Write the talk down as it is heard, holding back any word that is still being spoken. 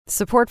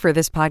Support for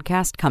this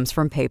podcast comes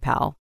from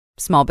PayPal.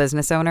 Small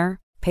business owner,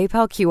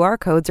 PayPal QR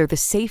codes are the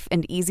safe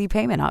and easy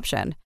payment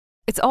option.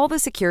 It's all the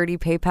security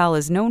PayPal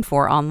is known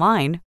for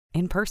online,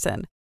 in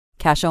person.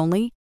 Cash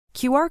only,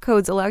 QR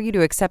codes allow you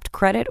to accept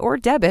credit or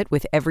debit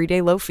with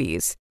everyday low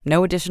fees.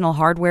 No additional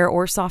hardware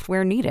or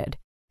software needed.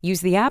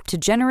 Use the app to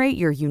generate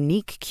your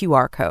unique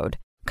QR code.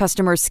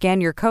 Customers scan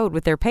your code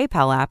with their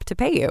PayPal app to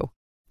pay you.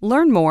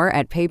 Learn more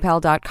at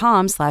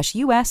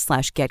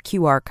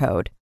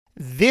paypal.com/us/getqrcode.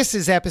 This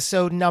is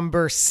episode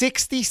number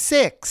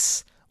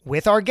 66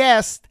 with our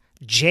guest,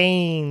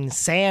 Jane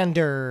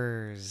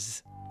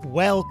Sanders.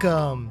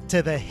 Welcome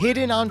to the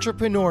Hidden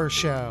Entrepreneur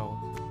Show.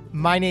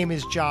 My name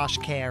is Josh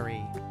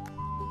Carey.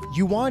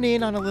 You want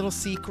in on a little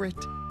secret?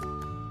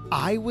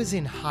 I was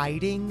in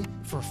hiding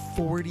for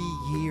 40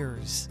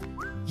 years.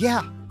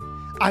 Yeah,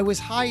 I was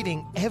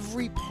hiding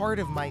every part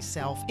of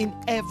myself in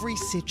every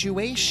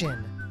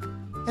situation.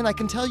 And I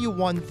can tell you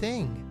one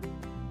thing,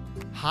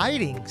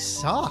 hiding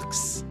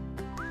sucks.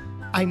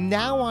 I'm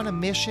now on a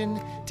mission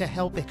to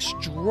help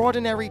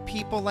extraordinary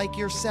people like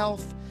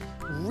yourself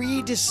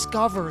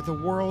rediscover the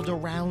world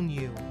around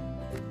you,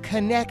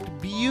 connect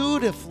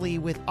beautifully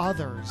with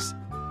others,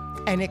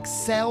 and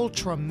excel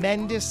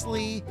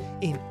tremendously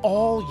in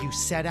all you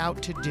set out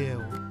to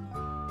do.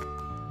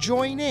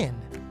 Join in.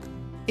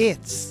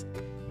 It's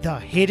the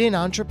Hidden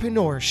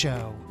Entrepreneur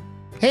Show.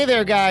 Hey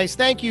there, guys.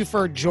 Thank you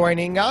for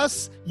joining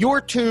us. You're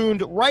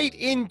tuned right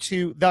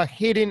into the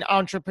Hidden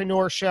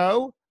Entrepreneur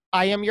Show.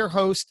 I am your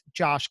host,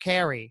 Josh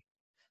Carey.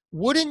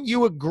 Wouldn't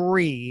you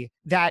agree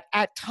that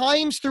at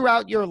times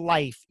throughout your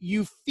life,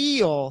 you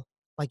feel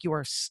like you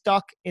are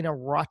stuck in a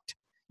rut?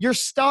 You're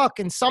stuck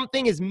and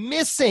something is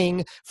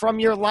missing from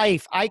your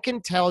life. I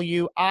can tell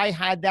you, I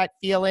had that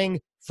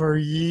feeling for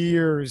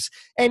years,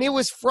 and it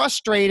was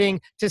frustrating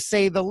to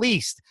say the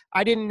least.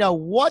 I didn't know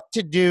what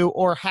to do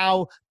or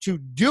how to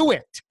do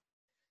it.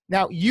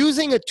 Now,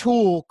 using a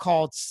tool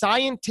called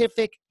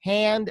scientific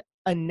hand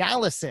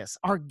analysis,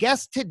 our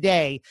guest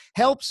today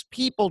helps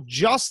people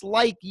just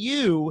like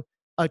you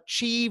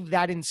achieve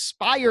that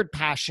inspired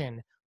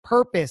passion,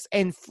 purpose,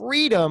 and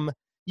freedom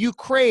you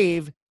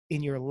crave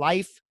in your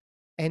life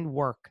and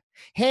work.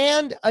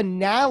 Hand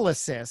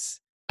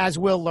analysis, as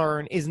we'll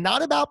learn, is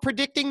not about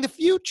predicting the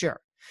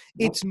future.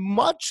 It's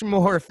much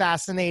more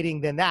fascinating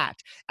than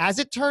that. As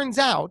it turns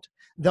out,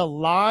 the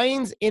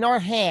lines in our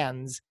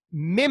hands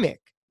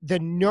mimic the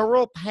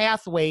neural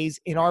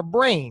pathways in our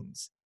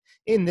brains.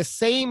 In the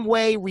same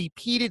way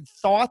repeated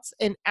thoughts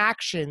and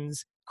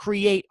actions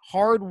create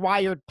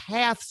hardwired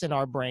paths in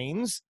our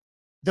brains,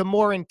 the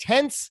more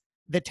intense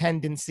the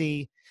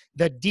tendency,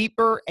 the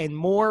deeper and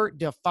more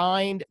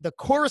defined the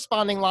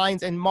corresponding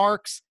lines and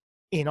marks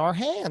in our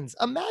hands.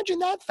 Imagine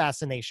that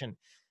fascination.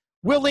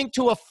 We'll link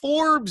to a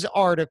Forbes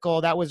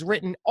article that was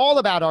written all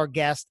about our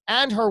guest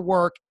and her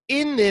work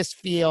in this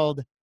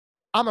field.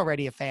 I'm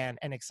already a fan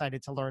and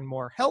excited to learn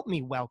more. Help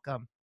me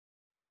welcome.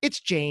 It's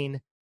Jane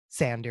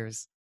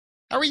Sanders.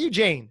 How are you,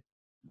 Jane?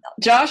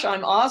 Josh,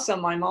 I'm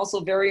awesome. I'm also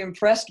very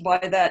impressed by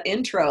that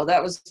intro.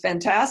 That was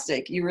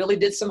fantastic. You really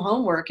did some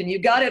homework and you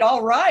got it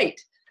all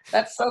right.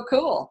 That's so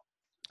cool.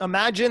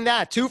 Imagine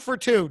that, 2 for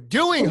 2,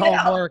 doing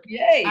homework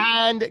Yay.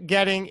 and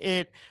getting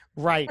it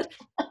right.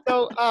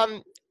 So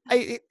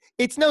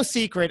it's no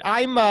secret.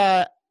 I'm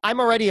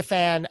already a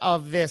fan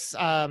of this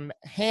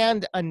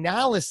hand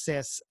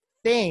analysis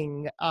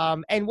thing.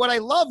 And what I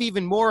love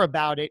even more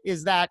about it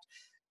is that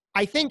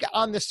I think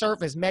on the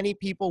surface, many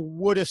people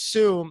would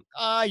assume,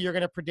 you're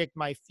going to predict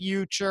my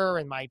future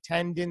and my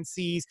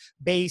tendencies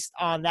based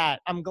on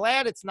that. I'm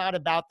glad it's not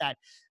about that.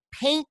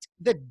 Paint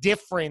the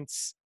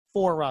difference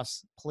for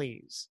us,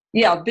 please.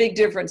 Yeah, big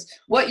difference.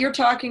 What you're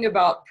talking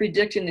about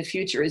predicting the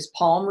future is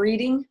palm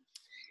reading.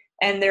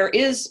 And there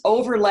is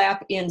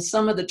overlap in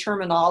some of the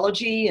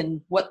terminology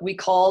and what we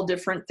call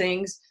different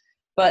things.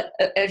 But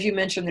as you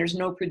mentioned, there's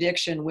no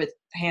prediction with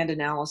hand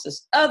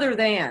analysis other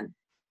than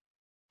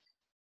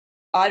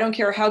I don't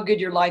care how good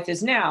your life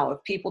is now.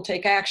 If people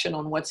take action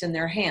on what's in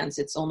their hands,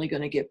 it's only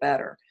going to get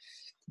better.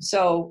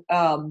 So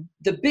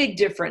the big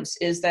difference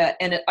is that,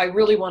 and I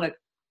really want to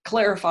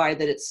clarify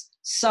that it's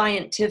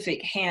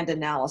scientific hand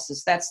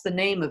analysis. That's the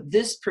name of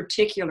this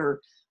particular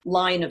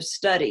line of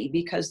study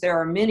because there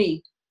are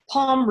many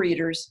palm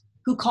readers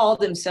who call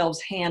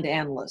themselves hand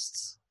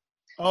analysts.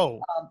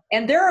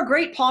 And there are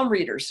great palm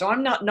readers. So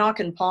I'm not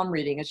knocking palm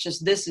reading. It's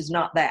just this is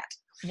not that.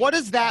 What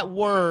is that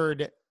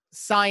word,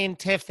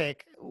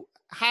 scientific?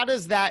 How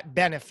does that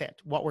benefit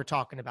what we're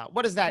talking about?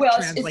 What does that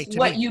translate it's to?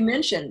 What you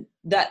mentioned,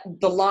 that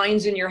the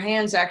lines in your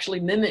hands actually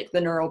mimic the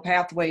neural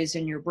pathways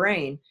in your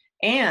brain.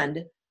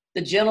 And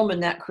the gentleman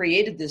that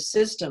created this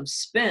system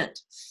spent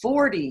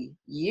 40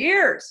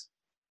 years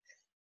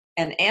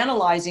and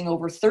analyzing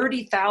over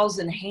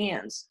 30,000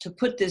 hands to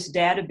put this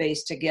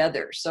database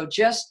together. So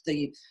just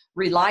the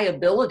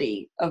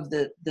reliability of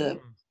the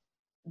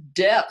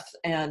depth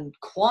and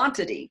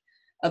quantity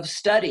of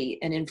study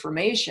and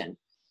information,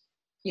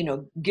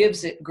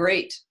 gives it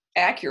great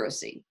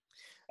accuracy.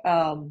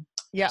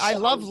 Yeah, I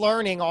love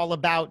learning all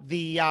about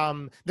the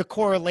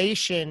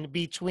correlation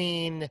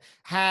between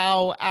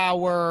how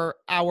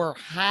our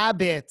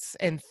habits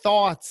and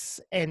thoughts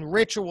and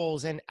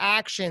rituals and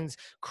actions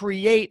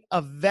create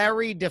a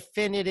very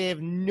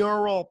definitive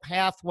neural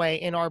pathway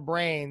in our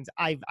brains.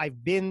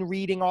 I've been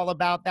reading all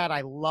about that.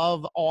 I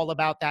love all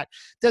about that.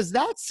 Does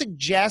that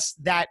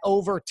suggest that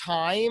over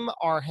time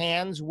our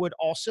hands would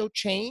also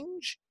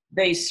change?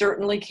 They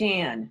certainly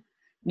can.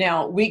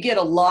 Now, we get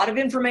a lot of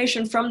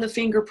information from the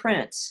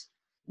fingerprints.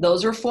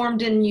 Those are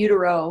formed in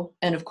utero,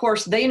 and of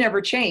course, they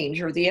never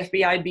change, or the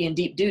FBI would be in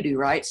deep doo-doo,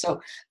 right?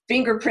 So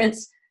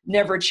fingerprints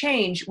never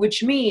change,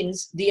 which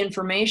means the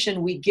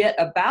information we get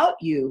about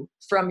you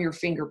from your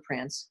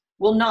fingerprints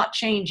will not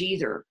change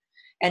either.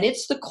 And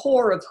it's the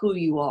core of who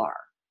you are.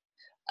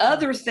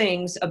 Other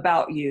things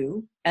about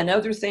you and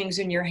other things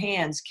in your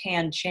hands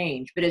can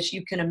change, but as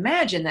you can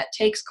imagine, that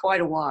takes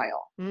quite a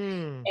while.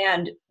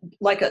 And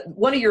like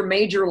one of your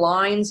major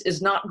lines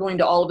is not going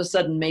to all of a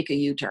sudden make a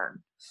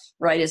U-turn,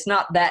 right? It's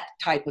not that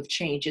type of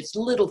change. It's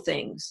little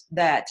things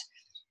that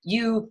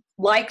you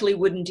likely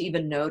wouldn't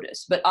even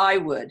notice, but I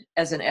would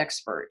as an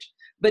expert.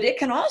 But it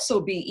can also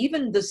be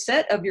even the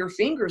set of your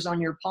fingers on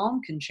your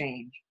palm can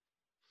change.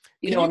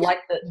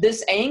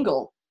 This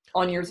angle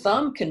on your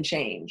thumb can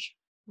change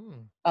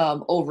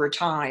over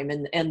time,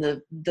 and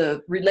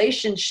the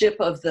relationship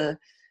of the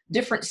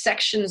different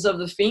sections of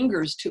the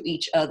fingers to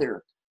each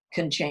other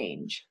can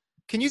change.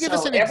 Can you give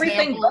us an example?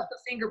 Everything but the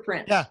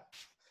fingerprints. Yeah.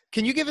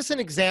 Can you give us an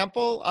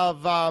example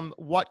of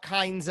what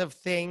kinds of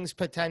things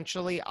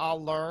potentially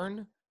I'll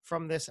learn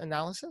from this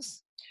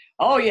analysis?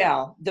 Oh,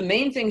 yeah. The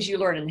main things you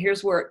learn, and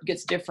here's where it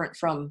gets different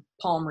from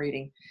palm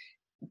reading.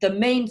 The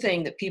main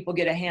thing that people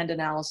get a hand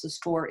analysis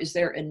for is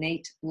their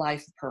innate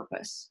life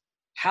purpose,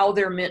 how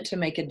they're meant to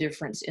make a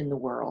difference in the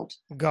world.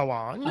 Go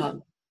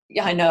on.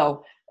 Yeah, I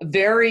know. A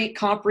very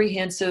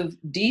comprehensive,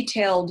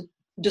 detailed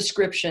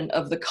description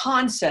of the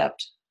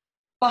concept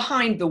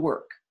behind the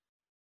work.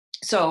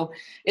 So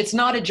it's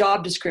not a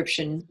job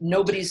description.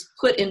 Nobody's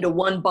put into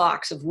one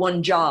box of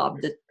one job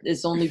that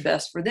is only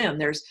best for them.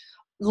 There's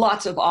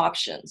lots of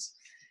options.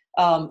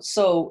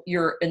 So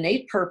your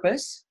innate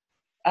purpose,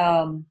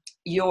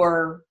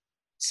 your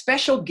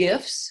special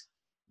gifts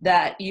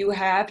that you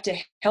have to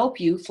help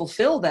you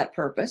fulfill that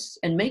purpose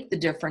and make the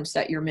difference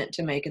that you're meant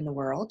to make in the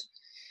world,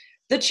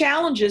 the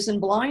challenges and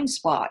blind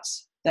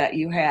spots that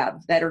you have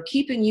that are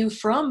keeping you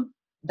from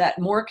that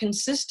more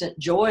consistent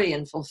joy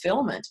and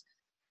fulfillment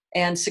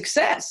and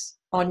success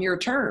on your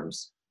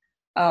terms.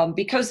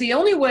 Because the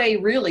only way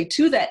really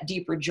to that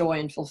deeper joy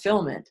and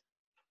fulfillment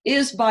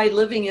is by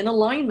living in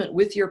alignment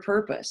with your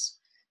purpose.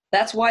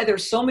 That's why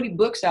there's so many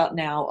books out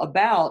now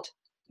about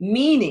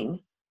meaning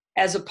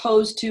as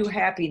opposed to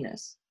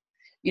happiness.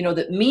 You know,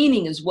 that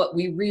meaning is what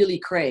we really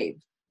crave,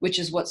 which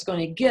is what's going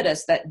to get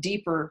us that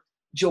deeper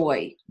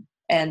joy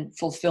and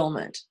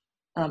fulfillment.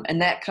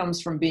 And that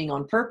comes from being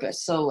on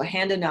purpose. So a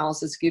hand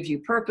analysis gives you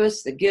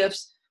purpose, the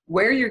gifts,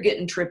 where you're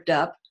getting tripped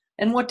up,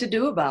 and what to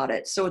do about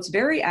it. So it's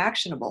very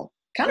actionable,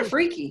 kind of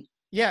freaky.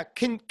 Yeah.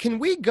 Can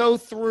we go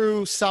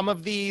through some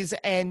of these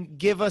and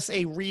give us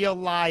a real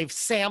live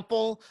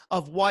sample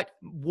of what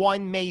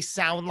one may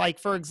sound like?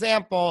 For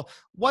example,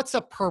 what's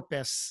a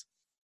purpose?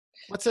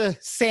 What's a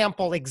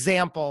sample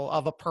example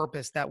of a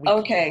purpose that we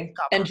can discover?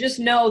 And just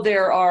know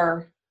there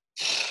are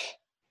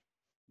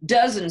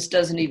dozens,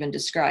 doesn't even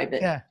describe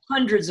it. Yeah.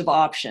 Hundreds of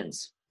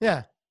options.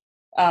 Yeah.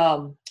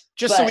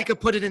 So we could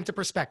put it into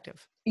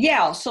perspective.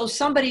 Yeah. So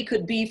somebody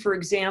could be, for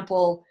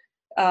example,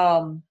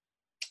 an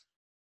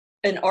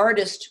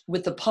artist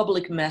with a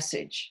public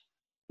message.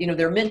 You know,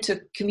 they're meant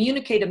to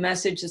communicate a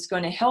message that's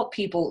going to help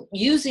people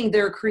using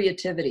their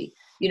creativity,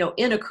 you know,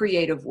 in a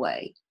creative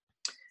way.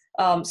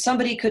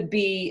 Somebody could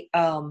be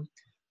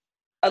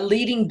a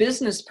leading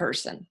business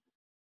person.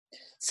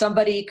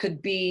 Somebody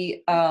could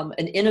be an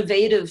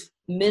innovative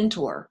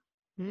mentor,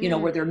 you know,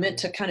 where they're meant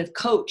to kind of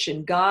coach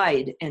and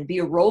guide and be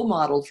a role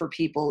model for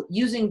people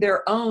using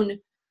their own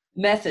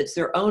methods,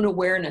 their own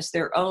awareness,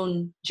 their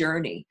own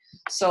journey.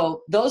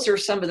 So those are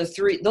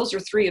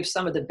three of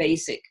some of the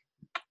basic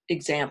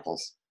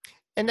examples.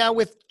 And now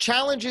with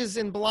challenges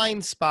and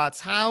blind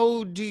spots,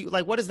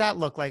 what does that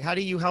look like? How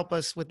do you help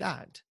us with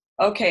that?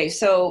 Okay,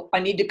 so I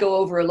need to go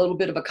over a little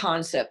bit of a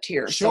concept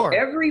here. Sure. So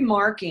every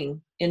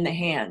marking in the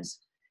hands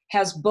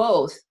has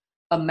both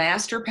a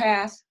master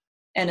path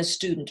and a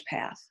student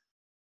path.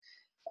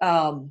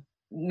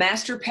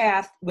 Master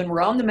path, when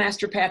we're on the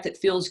master path, it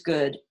feels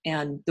good.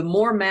 And the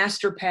more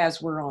master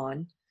paths we're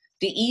on,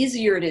 the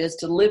easier it is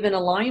to live in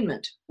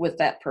alignment with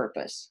that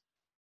purpose.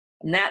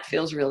 And that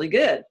feels really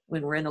good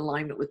when we're in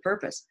alignment with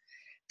purpose.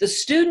 The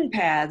student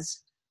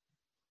paths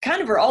kind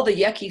of are all the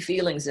yucky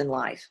feelings in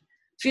life.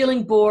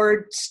 Feeling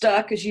bored,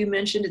 stuck, as you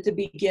mentioned at the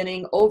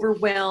beginning,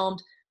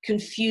 overwhelmed,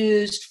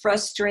 confused,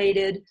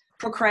 frustrated,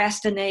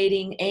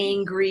 procrastinating,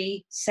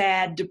 angry,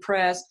 sad,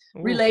 depressed,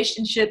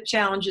 relationship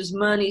challenges,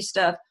 money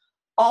stuff.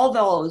 All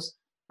those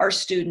are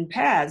student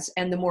paths.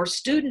 And the more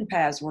student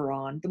paths we're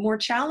on, the more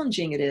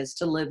challenging it is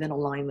to live in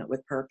alignment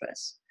with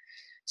purpose.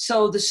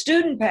 So the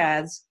student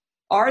paths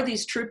are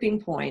these tripping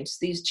points,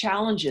 these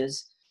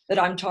challenges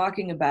that I'm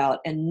talking about,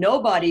 and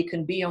nobody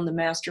can be on the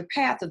master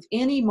path of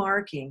any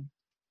marking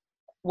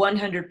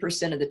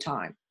 100% of the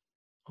time.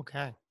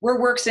 Okay. We're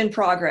works in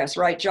progress,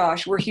 right,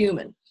 Josh? We're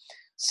human.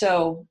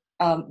 So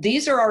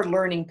these are our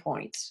learning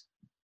points.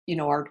 You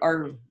know,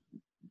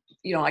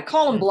 I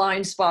call them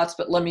blind spots,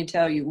 but let me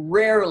tell you,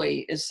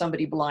 rarely is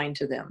somebody blind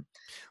to them.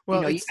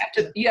 Well,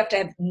 you have to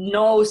have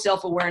no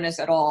self-awareness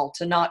at all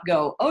to not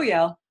go, oh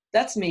yeah,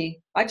 that's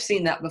me. I've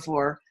seen that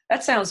before.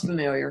 That sounds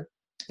familiar.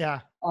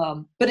 Yeah.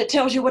 But it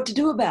tells you what to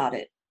do about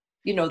it.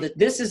 You know, that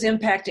this is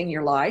impacting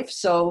your life.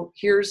 So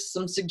here's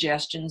some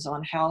suggestions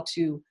on how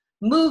to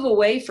move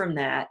away from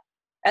that,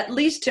 at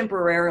least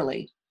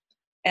temporarily,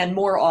 and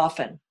more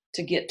often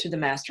to get to the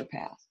master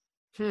path.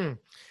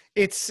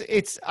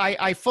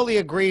 I fully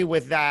agree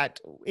with that,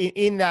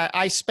 in that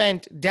I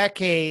spent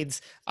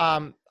decades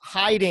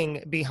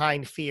hiding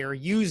behind fear,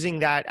 using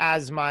that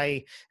as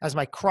my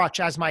crutch,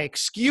 as my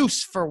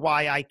excuse for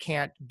why I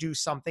can't do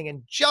something,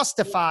 and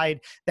justified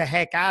the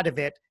heck out of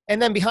it.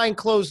 And then behind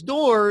closed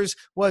doors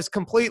was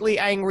completely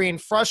angry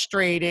and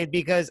frustrated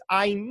because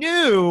I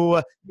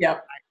knew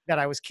that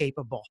I was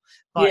capable.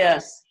 But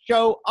yes.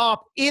 show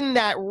up in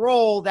that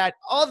role that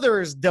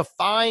others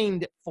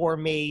defined for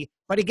me.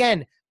 But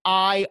again,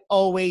 I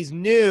always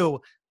knew,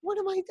 what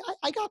am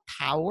I got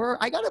power,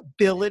 I got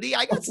ability,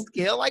 I got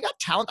skill, I got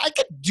talent. I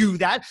could do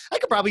that. I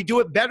could probably do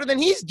it better than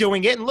he's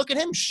doing it. And look at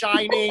him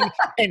shining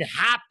and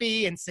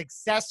happy and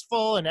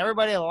successful, and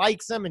everybody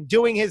likes him and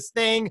doing his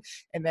thing.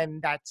 And then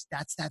that's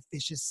that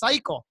vicious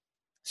cycle.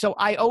 So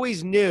I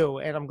always knew,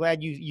 and I'm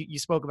glad you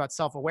spoke about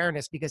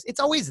self-awareness, because it's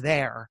always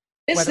there.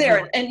 It's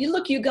there. And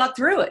you got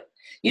through it,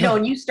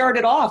 and you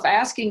started off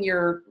asking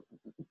your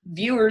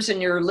viewers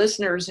and your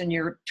listeners and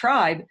your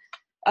tribe,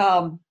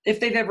 if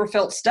they've ever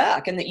felt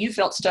stuck, and that you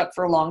felt stuck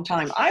for a long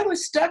time. I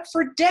was stuck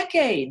for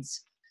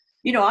decades.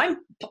 I'm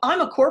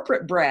a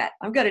corporate brat.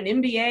 I've got an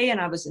MBA, and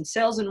I was in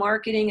sales and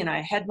marketing, and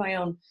I had my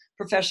own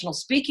professional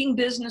speaking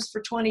business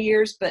for 20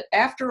 years. But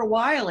after a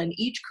while in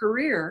each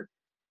career,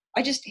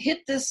 I just hit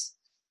this,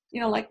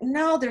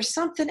 no, there's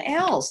something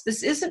else.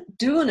 This isn't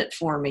doing it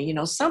for me.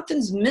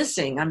 Something's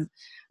missing.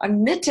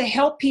 I'm meant to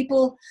help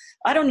people.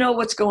 I don't know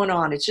what's going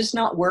on. It's just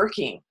not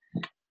working.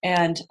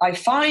 And I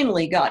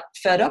finally got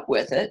fed up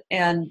with it,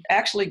 and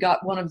actually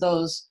got one of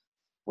those,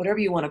 whatever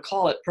you want to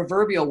call it,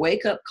 proverbial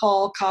wake-up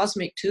call,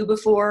 cosmic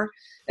two-by-four.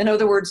 In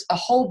other words, a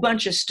whole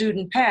bunch of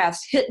student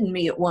paths hitting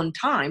me at one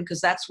time,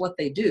 because that's what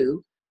they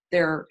do.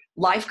 They're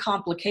life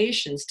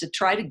complications to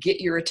try to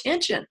get your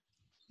attention.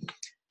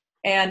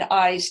 And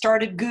I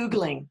started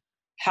Googling,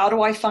 how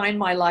do I find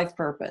my life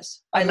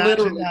purpose? I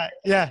literally,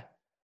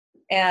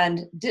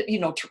 and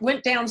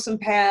went down some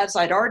paths.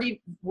 I'd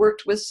already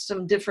worked with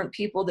some different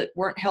people that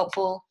weren't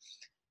helpful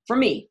for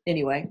me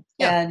anyway.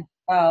 And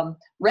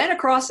ran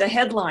across a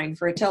headline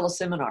for a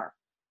teleseminar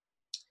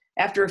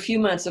after a few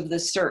months of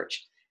this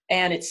search.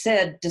 And it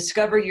said,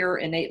 discover your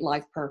innate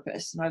life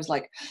purpose. And I was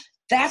like,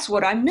 that's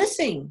what I'm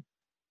missing,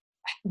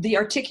 the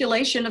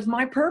articulation of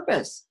my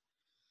purpose.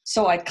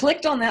 So I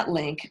clicked on that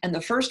link, and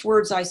the first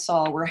words I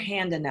saw were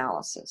hand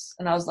analysis.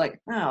 And I was like,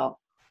 oh,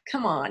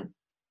 come on.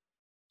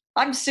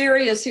 I'm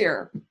serious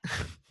here.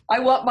 I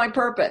want my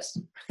purpose.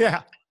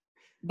 Yeah.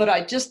 But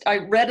I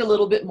read a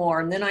little bit more,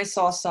 and then I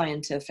saw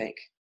scientific.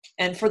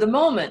 And for the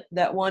moment,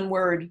 that one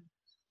word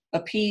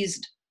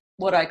appeased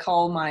what I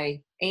call my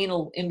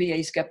anal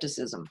MBA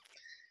skepticism.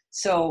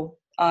 So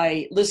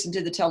I listened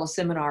to the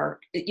teleseminar.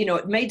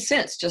 It made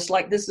sense, just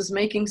like this is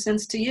making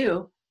sense to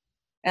you.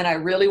 And I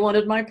really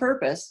wanted my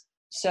purpose.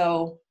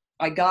 So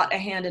I got a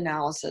hand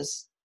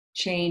analysis,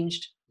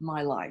 changed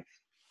my life.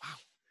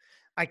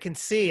 I can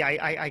see,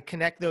 I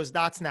connect those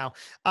dots now.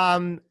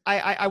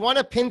 I want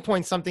to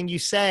pinpoint something you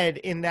said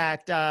in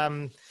that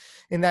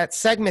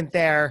segment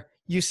there.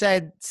 You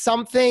said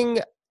something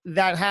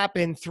that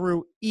happened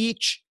through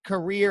each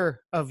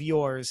career of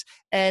yours.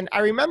 And I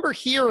remember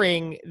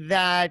hearing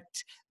that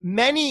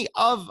many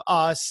of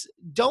us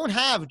don't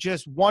have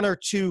just one or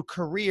two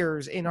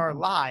careers in our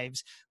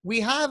lives. We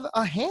have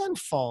a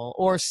handful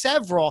or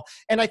several.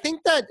 And I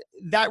think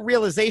that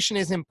realization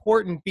is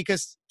important,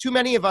 because too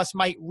many of us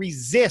might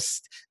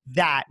resist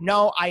that.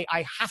 No,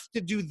 I have to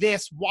do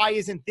this. Why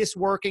isn't this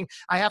working?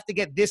 I have to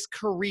get this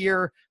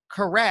career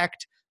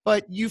correct.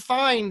 But you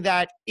find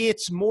that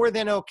it's more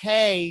than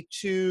okay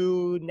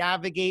to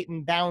navigate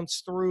and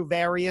bounce through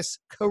various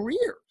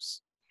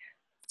careers.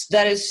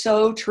 That is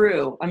so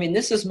true. I mean,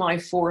 this is my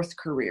fourth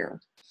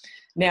career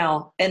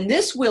now, and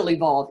this will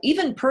evolve,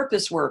 even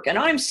purpose work. And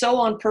I'm so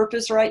on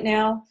purpose right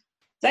now.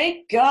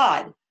 Thank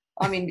God.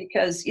 I mean,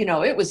 because,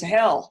 it was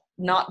hell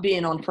not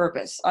being on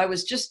purpose. I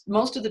was just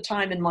most of the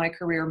time in my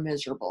career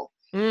miserable.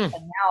 And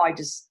now I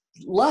just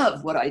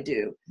love what I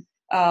do.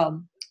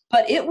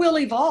 But it will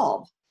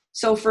evolve.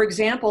 So, for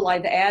example,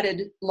 I've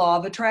added law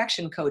of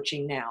attraction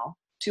coaching now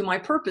to my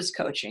purpose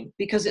coaching,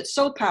 because it's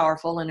so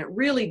powerful and it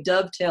really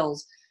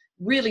dovetails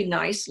really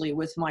nicely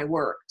with my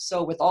work.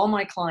 So with all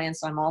my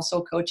clients, I'm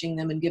also coaching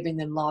them and giving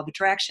them law of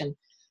attraction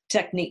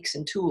techniques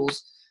and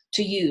tools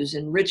to use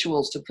and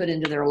rituals to put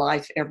into their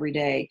life every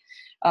day.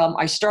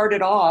 I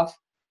started off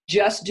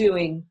just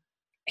doing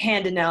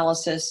hand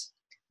analysis.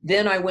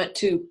 Then I went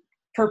to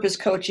purpose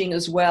coaching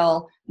as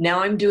well.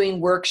 Now I'm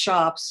doing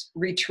workshops,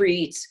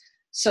 retreats.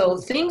 So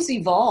things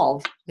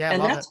evolve,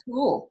 and that's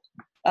cool.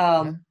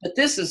 But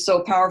this is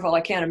so powerful.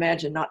 I can't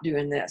imagine not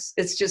doing this.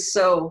 It's just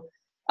so,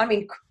 I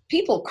mean,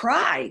 people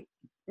cry,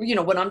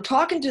 when I'm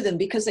talking to them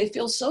because they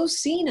feel so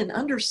seen and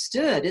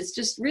understood. It's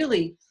just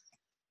really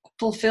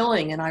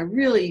fulfilling. And I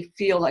really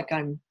feel like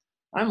I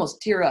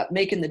almost tear up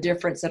making the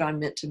difference that I'm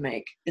meant to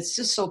make. It's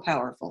just so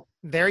powerful.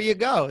 There you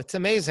go. It's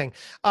amazing.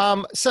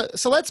 So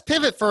let's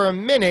pivot for a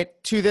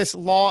minute to this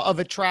law of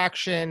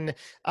attraction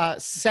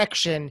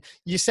section.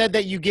 You said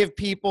that you give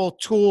people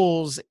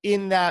tools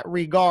in that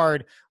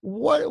regard.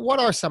 What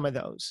are some of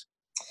those?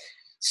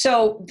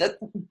 So do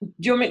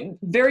you want me,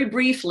 very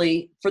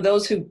briefly, for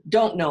those who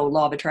don't know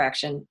law of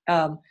attraction,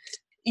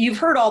 you've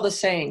heard all the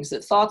sayings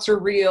that thoughts are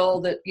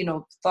real, that,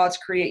 thoughts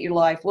create your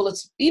life. Well,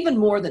 it's even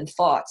more than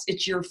thoughts.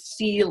 It's your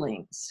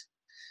feelings.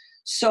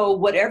 So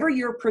whatever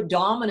your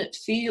predominant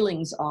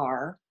feelings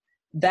are,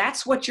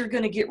 that's what you're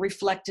going to get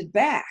reflected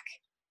back.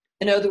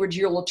 In other words,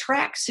 you'll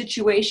attract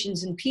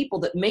situations and people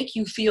that make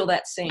you feel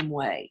that same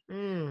way.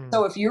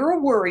 So if you're a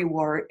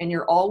worrywart and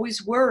you're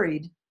always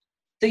worried,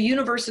 the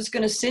universe is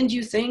going to send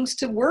you things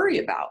to worry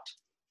about.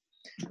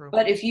 True.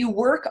 But if you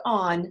work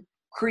on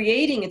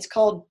creating, it's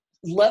called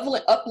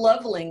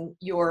up-leveling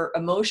your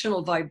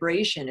emotional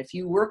vibration. If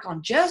you work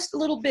on just a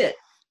little bit,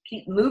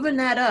 keep moving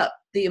that up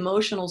the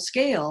emotional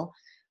scale,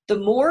 the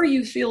more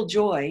you feel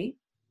joy,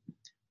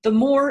 the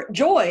more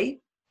joy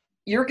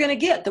you're going to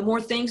get, the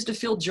more things to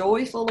feel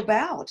joyful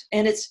about.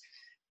 And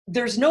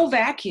there's no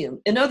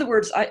vacuum. In other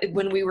words,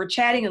 when we were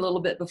chatting a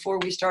little bit before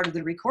we started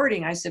the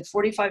recording, I said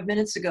 45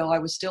 minutes ago, I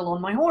was still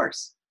on my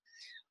horse.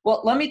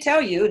 Well, let me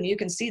tell you, and you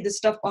can see the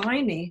stuff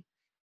behind me,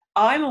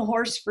 I'm a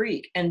horse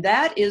freak, and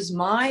that is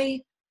my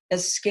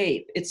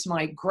escape. It's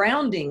my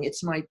grounding.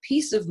 It's my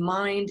peace of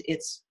mind.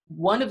 It's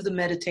one of the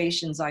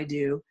meditations I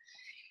do.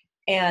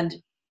 And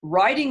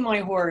riding my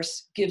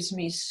horse gives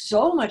me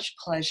so much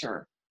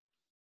pleasure.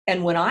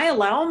 And when I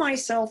allow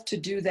myself to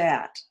do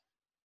that,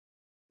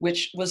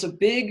 which was a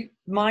big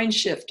mind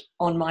shift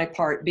on my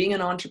part, being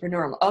an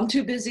entrepreneur, I'm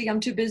too busy.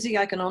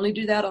 I can only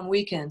do that on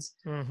weekends.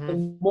 Mm-hmm.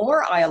 The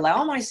more I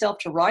allow myself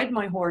to ride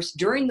my horse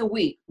during the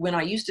week, when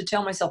I used to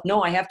tell myself,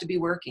 no, I have to be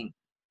working,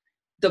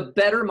 the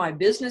better my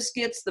business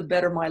gets, the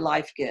better my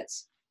life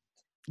gets.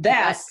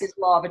 That is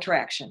law of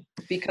attraction,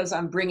 because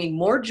I'm bringing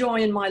more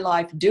joy in my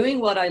life, doing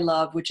what I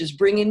love, which is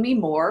bringing me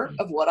more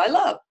of what I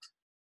love.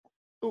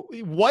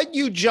 What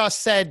you just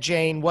said,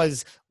 Jane,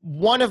 was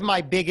one of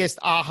my biggest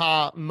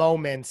aha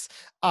moments.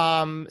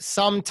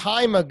 Some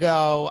time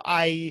ago,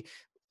 I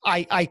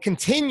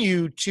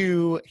continue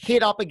to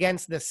hit up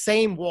against the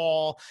same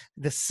wall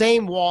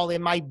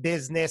in my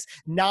business,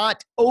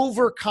 not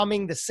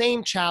overcoming the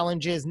same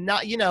challenges,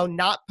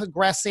 not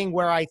progressing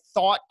where I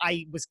thought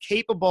I was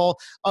capable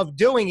of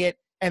doing it.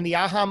 And the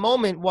aha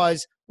moment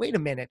was, wait a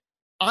minute,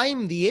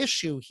 I'm the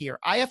issue here.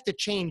 I have to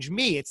change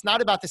me. It's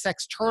not about this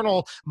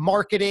external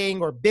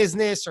marketing or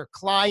business or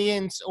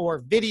clients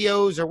or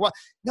videos or what.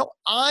 No,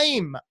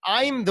 I'm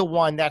the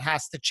one that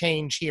has to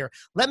change here.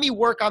 Let me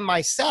work on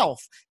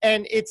myself.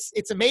 And it's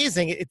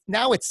amazing.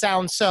 Now it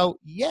sounds so,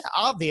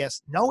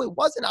 obvious. No, it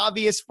wasn't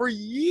obvious for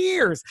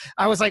years.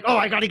 I was like, oh,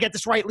 I got to get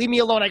this right. Leave me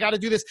alone. I got to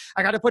do this.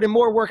 I got to put in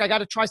more work. I got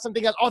to try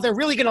something else. Oh, they're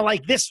really going to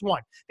like this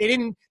one. They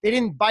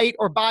didn't bite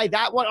or buy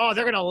that one. Oh,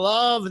 they're going to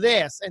love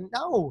this. And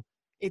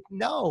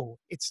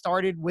it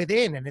started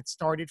within, and it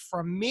started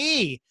from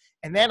me.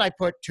 And then I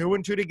put two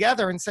and two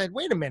together and said,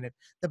 wait a minute,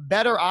 the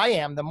better I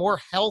am, the more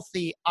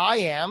healthy I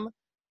am,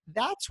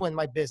 that's when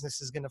my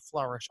business is going to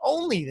flourish.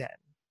 Only then.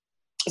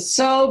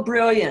 So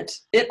brilliant.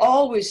 It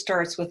always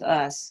starts with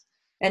us.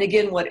 And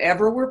again,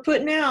 whatever we're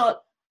putting out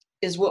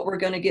is what we're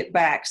going to get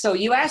back. So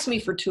you asked me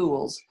for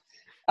tools.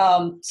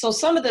 So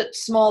some of the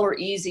smaller,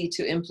 easy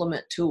to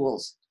implement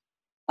tools.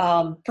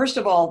 First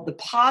of all,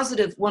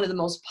 one of the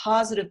most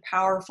positive,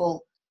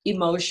 powerful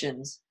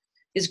emotions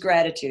is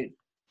gratitude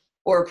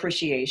or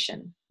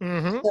appreciation.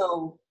 Mm-hmm.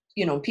 So,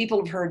 people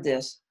have heard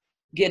this.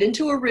 Get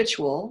into a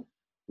ritual,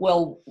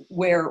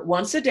 where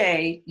once a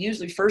day,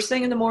 usually first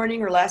thing in the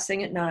morning or last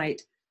thing at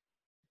night,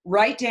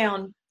 write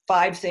down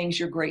 5 things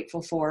you're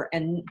grateful for.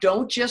 And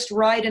don't just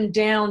write them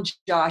down,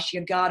 Josh.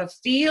 You got to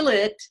feel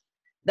it.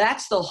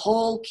 That's the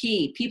whole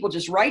key. People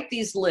just write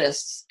these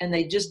lists and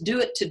they just do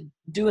it to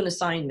do an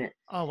assignment.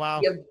 Oh,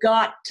 wow. You've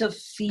got to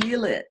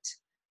feel it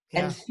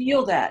and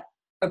feel that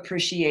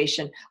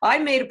appreciation. I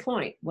made a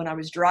point when I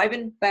was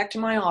driving back to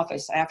my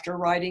office after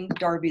riding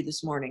Darby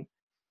this morning.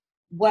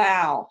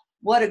 Wow,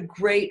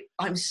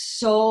 I'm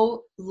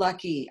so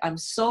lucky. I'm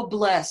so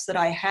blessed that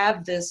I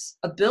have this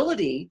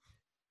ability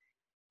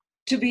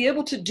to be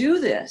able to do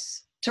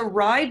this, to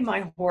ride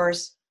my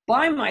horse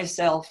by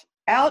myself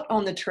out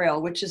on the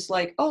trail, which is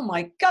like, oh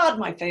my God,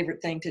 my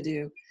favorite thing to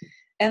do.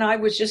 And I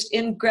was just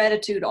in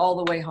gratitude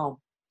all the way home,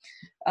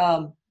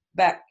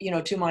 back,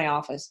 to my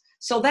office.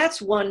 So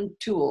that's one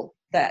tool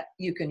that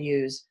you can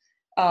use.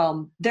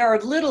 there are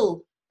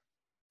little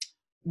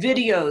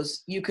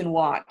videos you can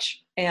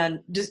watch. And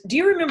do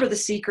you remember The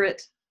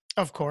Secret?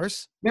 Of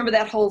course. Remember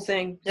that whole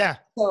thing? Yeah.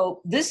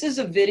 So this is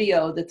a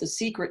video that The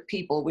Secret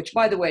people, which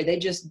by the way, they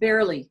just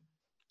barely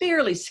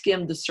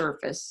skimmed the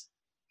surface.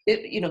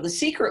 The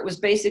Secret was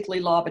basically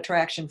law of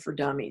attraction for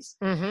dummies.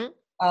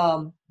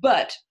 Mm-hmm.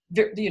 But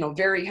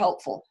very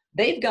helpful.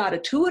 They've got a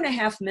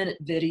 2.5-minute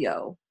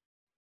video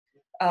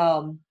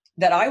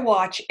that I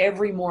watch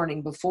every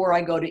morning before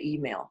I go to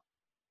email.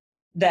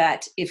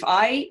 That if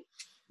I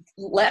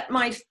let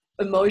my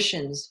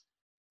emotions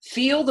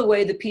feel the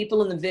way the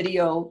people in the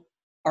video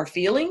are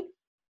feeling,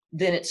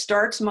 then it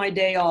starts my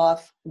day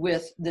off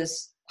with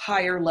this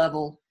higher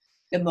level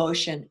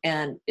emotion,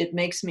 and it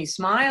makes me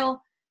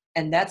smile.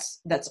 And that's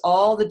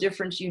all the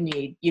difference you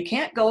need. You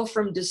can't go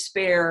from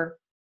despair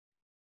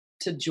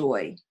to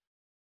joy,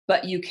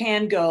 but you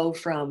can go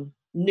from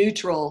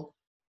neutral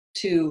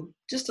to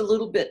just a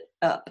little bit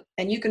up,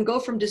 and you can go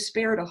from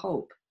despair to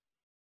hope.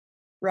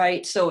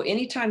 Right. So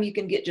anytime you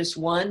can get just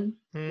one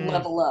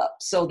level up,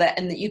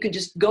 and that you can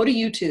just go to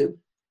YouTube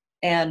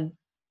and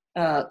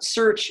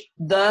search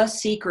The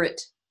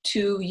Secret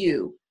to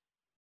You.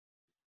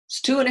 It's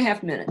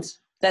 2.5 minutes.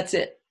 That's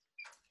it.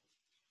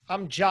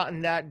 I'm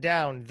jotting that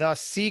down. The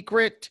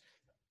Secret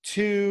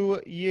to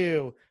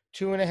You.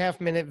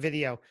 2.5-minute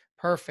video.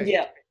 Perfect.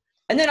 Yeah.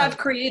 And then I've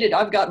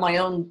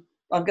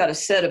got a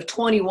set of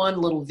 21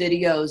 little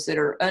videos that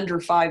are under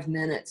 5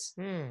 minutes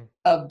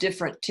of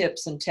different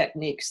tips and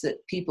techniques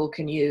that people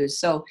can use.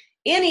 So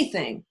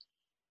anything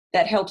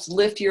that helps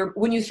lift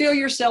when you feel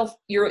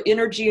your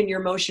energy and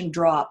your emotion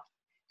drop,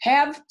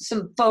 have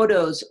some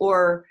photos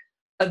or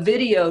a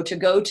video to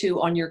go to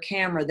on your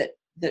camera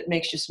that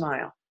makes you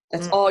smile.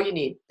 That's all you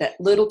need, that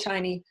little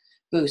tiny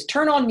boost.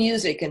 Turn on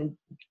music and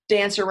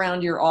dance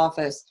around your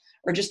office,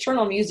 or just turn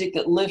on music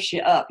that lifts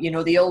you up.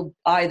 The old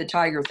Eye of the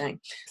Tiger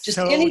thing. Just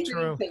so anything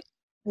true. to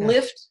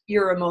lift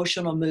your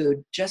emotional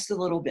mood just a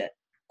little bit.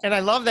 And I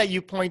love that you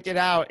pointed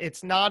out,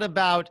 it's not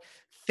about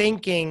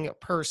thinking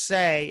per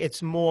se,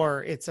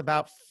 it's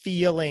about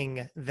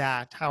feeling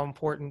that, how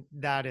important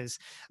that is.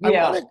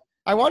 Yeah.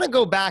 I want to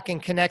go back and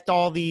connect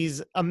all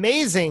these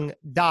amazing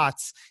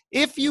dots.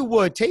 If you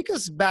would, take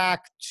us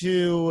back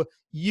to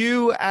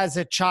you as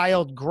a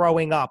child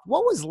growing up.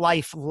 What was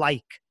life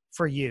like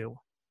for you?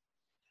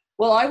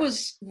 Well, I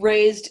was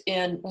raised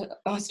in,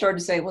 I started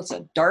to say, what's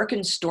a dark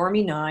and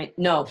stormy night?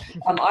 No,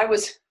 I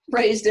was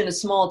raised in a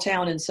small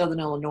town in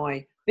Southern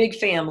Illinois, big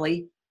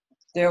family.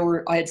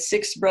 I had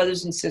 6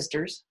 brothers and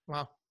sisters.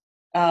 Wow.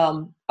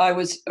 I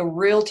was a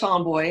real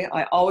tomboy.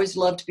 I always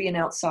loved being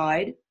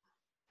outside.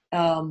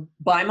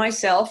 By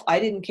myself. I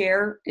didn't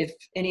care if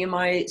any of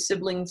my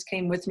siblings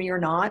came with me or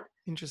not.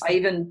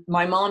 Interesting.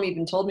 My mom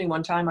even told me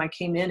one time I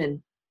came in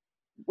and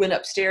went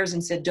upstairs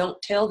and said,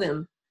 "Don't tell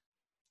them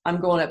I'm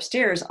going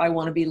upstairs. I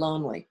want to be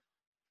lonely."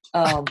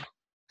 I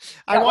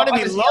want to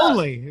be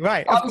lonely.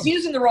 Right. I was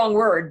using the wrong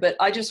word, but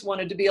I just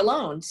wanted to be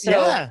alone. So,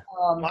 yeah.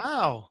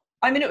 Wow.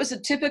 I mean, it was a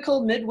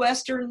typical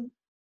Midwestern,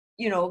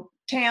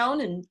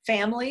 town and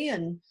family,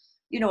 and,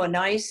 a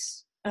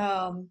nice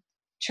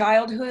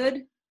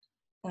childhood.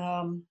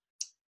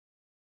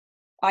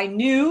 I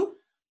knew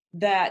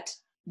that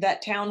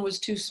town was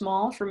too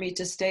small for me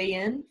to stay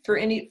in for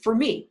any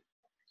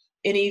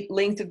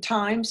length of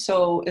time.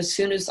 So as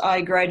soon as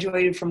I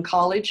graduated from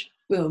college,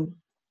 boom,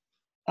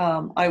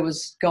 I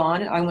was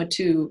gone. I went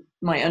to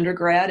my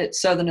undergrad at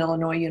Southern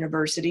Illinois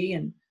University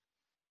and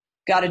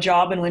got a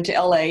job and went to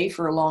LA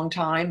for a long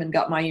time and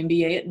got my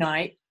MBA at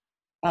night.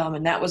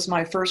 And that was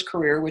my first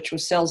career, which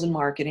was sales and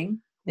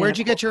marketing. Where'd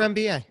you get your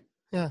MBA?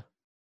 Yeah.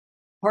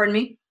 Pardon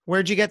me?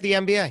 Where'd you get the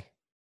MBA?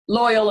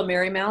 Loyola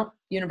Marymount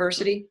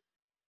University.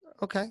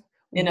 Okay.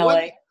 In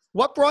LA.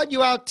 What brought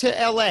you out to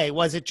LA?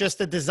 Was it just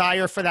a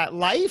desire for that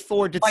life,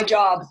 or did my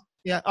job?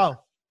 Yeah. Oh.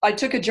 I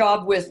took a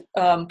job with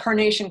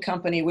Carnation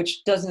Company,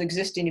 which doesn't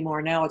exist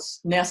anymore. Now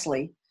it's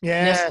Nestle.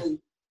 Yeah. Nestle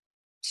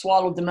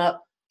swallowed them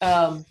up.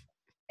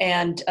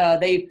 And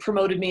they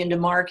promoted me into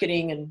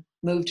marketing and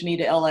moved me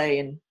to LA.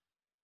 And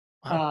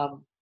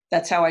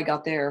that's how I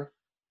got there.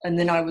 And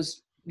then I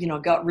was,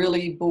 got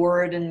really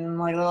bored and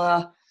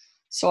like,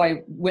 so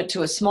I went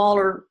to a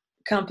smaller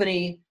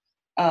company,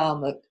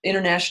 an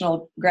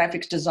international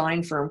graphics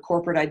design firm,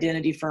 corporate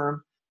identity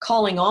firm,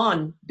 calling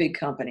on big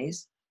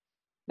companies.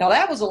 Now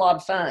that was a lot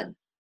of fun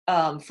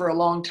for a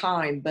long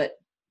time, but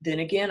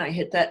then again, I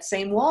hit that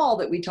same wall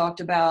that we talked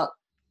about,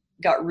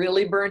 got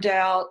really burnt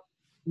out,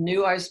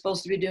 knew I was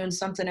supposed to be doing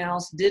something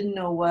else, didn't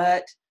know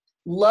what,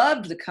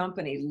 loved the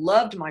company,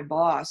 loved my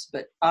boss,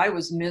 but I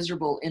was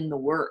miserable in the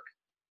work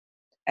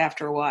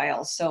after a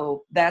while.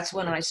 So that's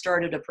when I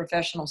started a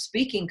professional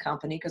speaking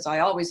company, because I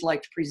always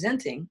liked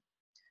presenting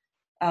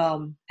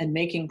and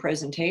making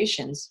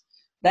presentations.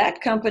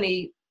 That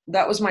company,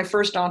 that was my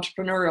first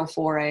entrepreneurial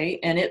foray,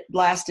 and it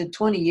lasted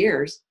 20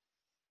 years,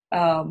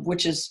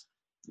 which is,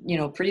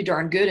 pretty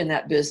darn good in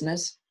that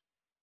business.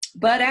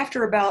 But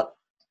after about,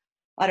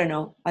 I don't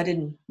know, I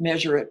didn't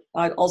measure it,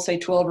 I'll say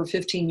 12 or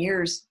 15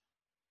 years,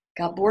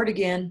 got bored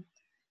again,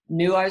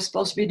 knew I was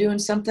supposed to be doing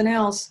something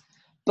else.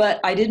 But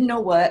I didn't know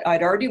what.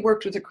 I'd already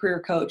worked with a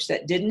career coach.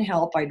 That didn't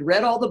help. I'd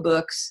read all the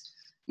books,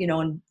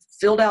 and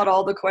filled out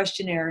all the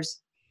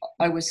questionnaires.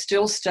 I was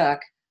still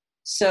stuck.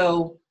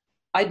 So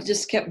I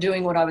just kept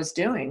doing what I was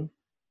doing.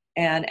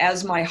 And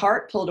as my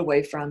heart pulled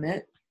away from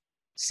it,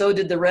 so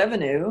did the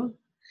revenue.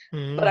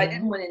 But I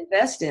didn't want to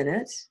invest in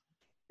it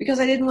because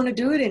I didn't want to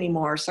do it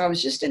anymore. So I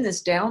was just in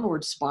this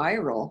downward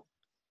spiral.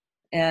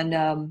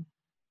 And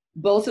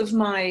both of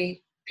my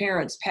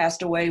parents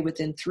passed away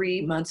within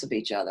 3 months of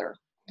each other.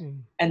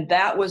 And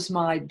that was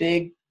my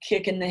big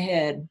kick in the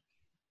head,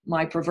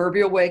 my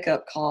proverbial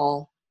wake-up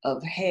call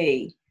of,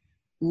 hey,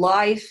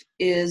 life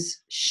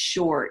is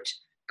short.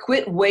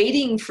 Quit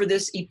waiting for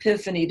this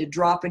epiphany to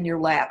drop in your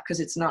lap,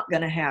 because it's not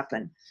going to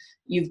happen.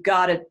 You've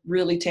got to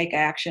really take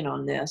action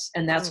on this.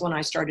 And that's when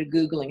I started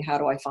Googling, how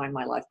do I find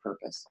my life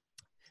purpose?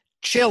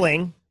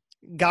 Chilling,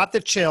 got the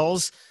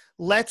chills.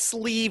 Let's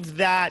leave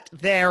that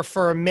there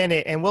for a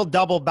minute, and we'll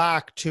double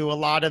back to a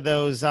lot of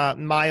those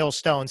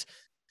milestones.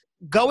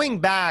 Going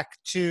back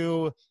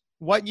to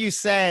what you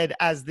said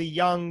as the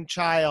young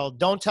child,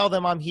 don't tell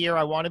them I'm here.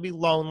 I want to be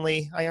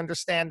lonely. I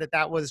understand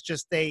that was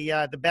just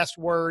the best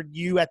word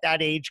you at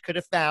that age could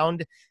have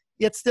found,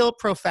 yet still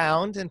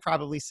profound and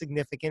probably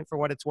significant for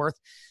what it's worth.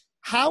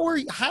 How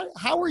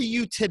are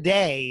you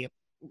today?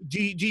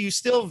 Do you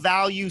still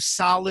value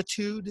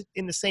solitude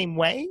in the same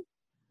way?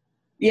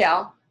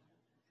 Yeah.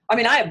 I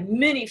mean, I have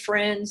many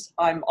friends.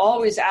 I'm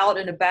always out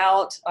and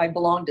about. I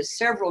belong to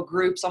several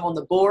groups. I'm on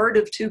the board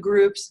of 2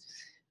 groups.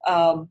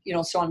 So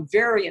I'm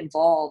very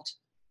involved.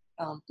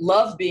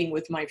 Love being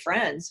with my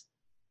friends.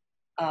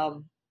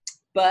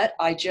 But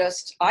I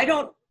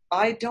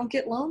don't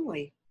get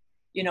lonely.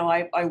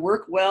 I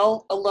work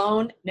well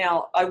alone.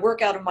 Now I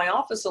work out of my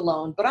office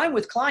alone, but I'm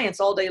with clients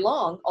all day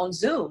long on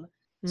Zoom.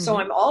 So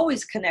I'm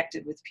always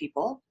connected with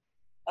people.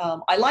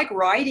 I like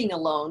writing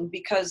alone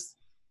because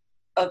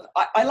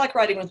I like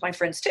writing with my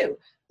friends too,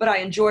 but I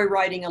enjoy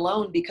writing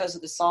alone because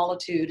of the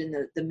solitude and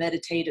the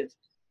meditative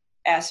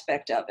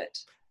aspect of it.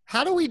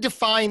 How do we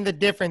define the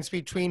difference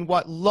between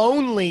what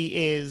lonely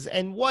is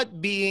and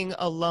what being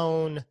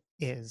alone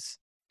is?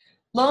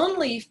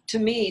 Lonely to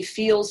me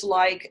feels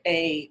like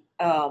a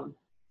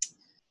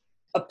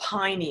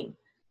pining,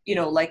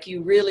 like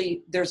you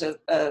really, there's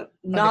a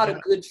not a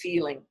good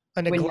feeling.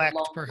 A neglect,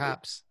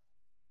 perhaps.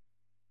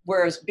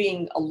 Whereas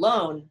being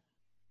alone,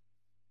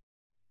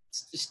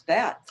 it's just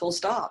that, full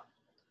stop.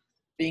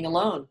 Being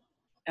alone.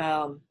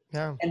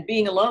 And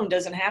being alone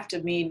doesn't have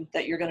to mean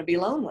that you're going to be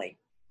lonely.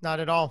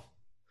 Not at all.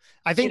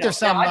 I think there's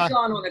some... I've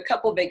gone on a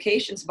couple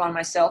vacations by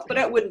myself, but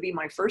that wouldn't be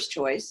my first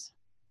choice.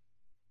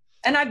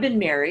 And I've been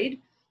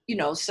married,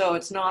 so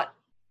it's not...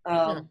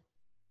 and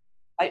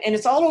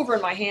it's all over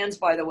in my hands,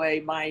 by the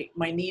way, my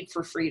need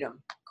for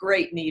freedom.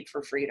 Great need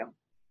for freedom.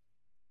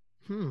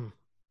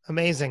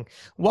 Amazing.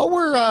 What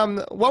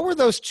were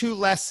those 2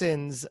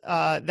 lessons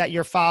that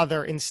your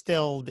father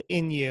instilled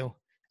in you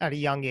at a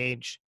young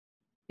age?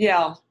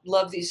 Yeah,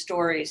 love these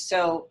stories.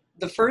 So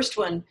the first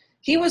one,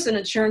 he was an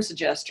insurance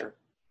adjuster,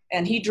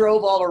 and he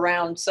drove all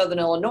around Southern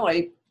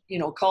Illinois,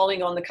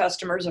 calling on the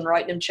customers and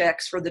writing them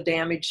checks for the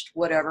damaged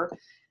whatever.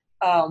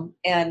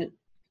 And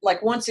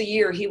like once a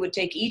year, he would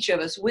take each of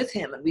us with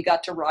him, and we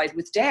got to ride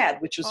with Dad,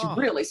 which was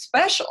really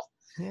special.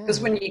 Because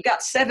when you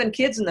got 7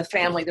 kids in the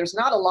family, there's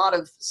not a lot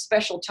of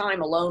special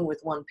time alone with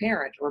one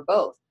parent or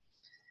both.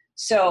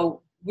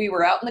 So we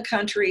were out in the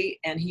country,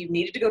 and he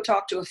needed to go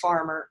talk to a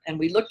farmer, and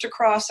we looked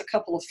across a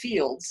couple of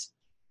fields,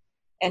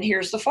 and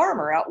here's the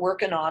farmer out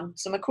working on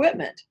some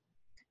equipment.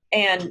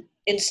 And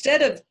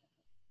instead of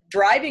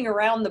driving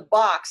around the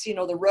box,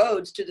 the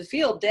roads to the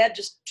field, Dad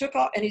just took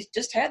off, and he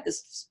just had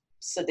this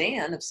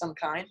sedan of some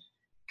kind,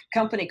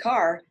 company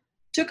car,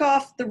 took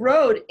off the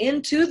road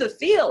into the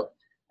field.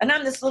 And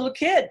I'm this little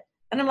kid,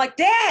 and I'm like,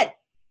 Dad,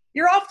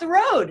 you're off the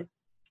road.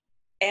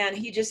 And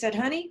he just said,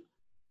 honey,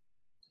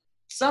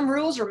 some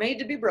rules are made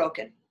to be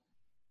broken.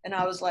 And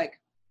I was like,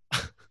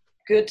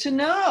 good to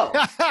know.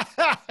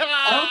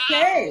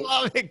 Okay.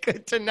 Love it.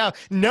 Good to know.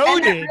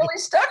 Noted. And that really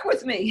stuck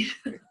with me.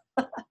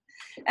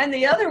 And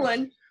the other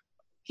one,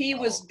 he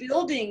was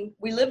building,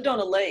 we lived on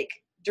a lake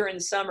during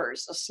the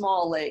summers, a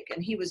small lake,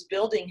 and he was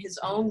building his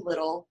own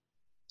little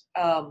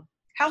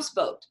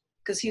houseboat,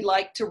 because he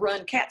liked to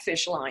run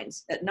catfish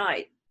lines at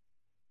night.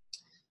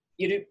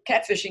 You do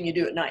catfishing, you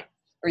do at night,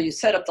 or you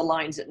set up the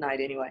lines at night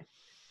anyway.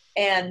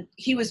 And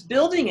he was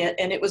building it,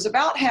 and it was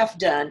about half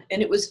done,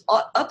 and it was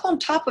up on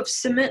top of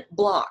cement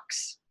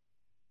blocks.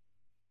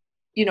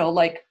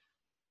 Like,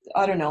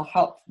 I don't know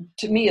how,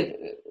 to me,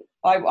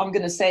 I'm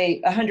going to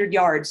say 100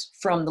 yards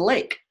from the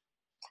lake.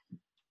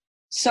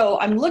 So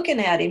I'm looking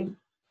at him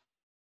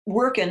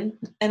working,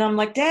 and I'm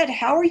like, Dad,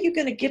 how are you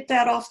going to get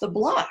that off the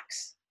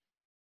blocks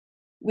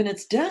when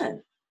it's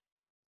done?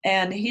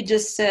 And he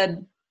just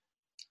said,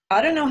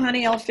 I don't know,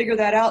 honey, I'll figure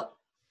that out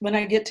when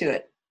I get to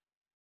it.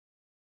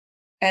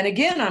 And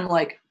again, I'm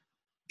like,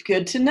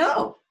 good to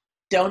know.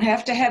 Don't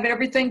have to have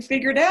everything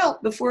figured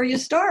out before you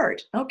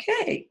start.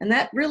 Okay. And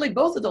that really,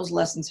 both of those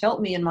lessons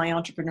helped me in my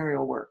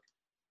entrepreneurial work.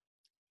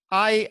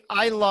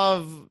 I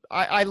love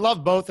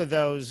both of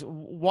those,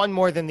 one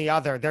more than the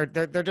other.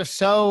 They're just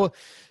so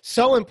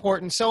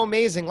important, so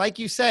amazing. Like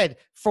you said,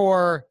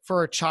 for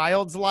a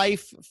child's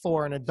life,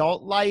 for an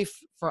adult life,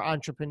 for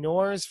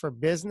entrepreneurs, for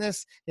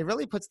business, it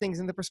really puts things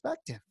into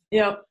perspective.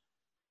 Yep.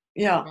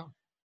 Yeah.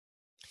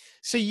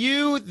 So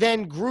you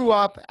then grew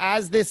up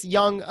as this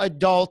young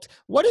adult.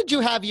 What did you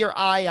have your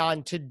eye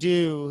on to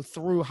do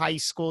through high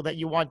school that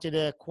you wanted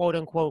to, quote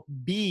unquote,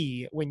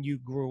 be when you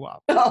grew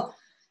up? Oh,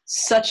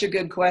 such a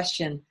good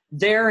question.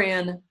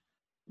 Therein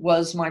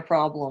was my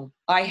problem.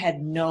 I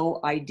had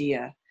no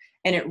idea.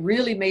 And it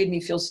really made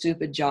me feel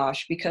stupid,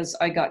 Josh, because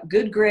I got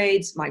good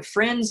grades. My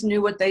friends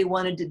knew what they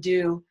wanted to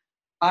do.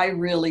 I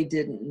really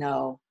didn't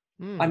know.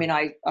 I mean,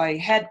 I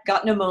had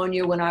got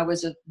pneumonia when I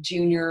was a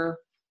junior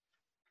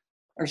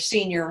or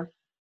senior.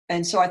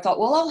 And so I thought,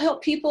 well, I'll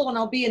help people and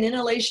I'll be an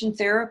inhalation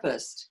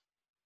therapist.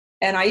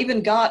 And I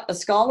even got a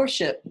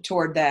scholarship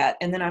toward that.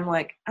 And then I'm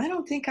like, I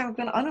think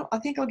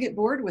I'll get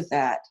bored with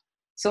that.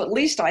 So at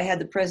least I had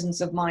the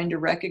presence of mind to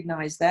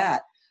recognize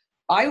that.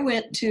 I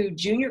went to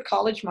junior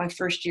college my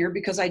first year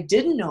because I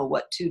didn't know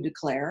what to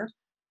declare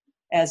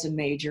as a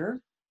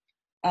major.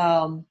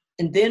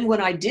 And then when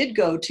I did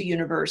go to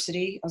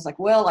university, I was like,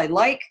 well, I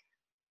like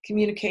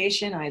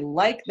communication. I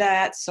like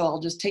that. So I'll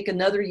just take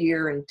another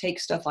year and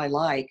take stuff I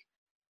like.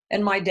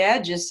 And my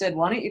dad just said,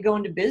 why don't you go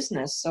into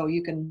business so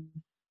you can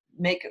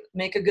make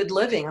a good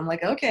living? I'm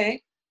like,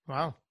 okay.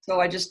 Wow.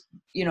 So I just,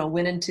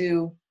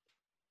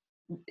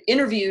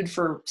 interviewed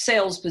for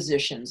sales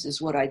positions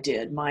is what I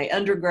did. My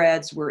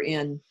undergrads were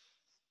in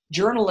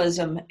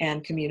journalism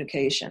and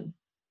communication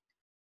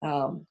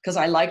because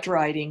I liked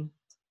writing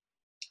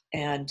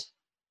and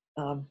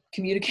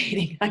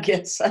communicating, I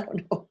guess. I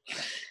don't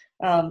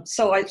know.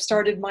 So I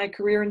started my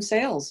career in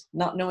sales,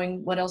 not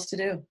knowing what else to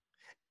do.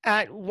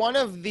 At one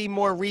of the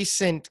more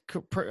recent,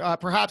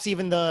 perhaps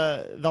even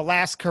the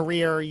last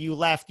career you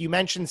left, you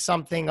mentioned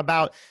something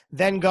about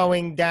then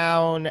going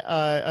down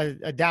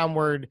a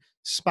downward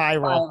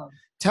spiral.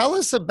 Tell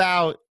us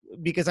about,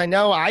 because I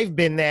know I've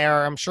been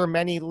there, I'm sure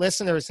many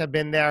listeners have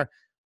been there.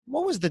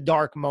 What was the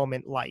dark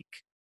moment like?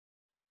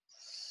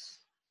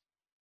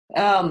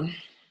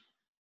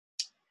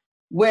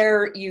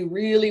 Where you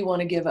really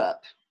want to give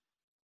up.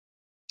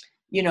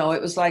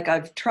 It was like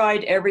I've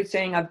tried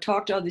everything. I've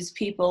talked to all these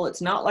people.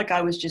 It's not like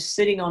I was just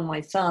sitting on my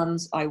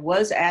thumbs. I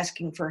was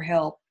asking for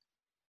help.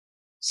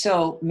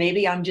 So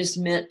maybe I'm just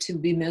meant to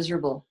be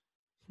miserable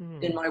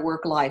in my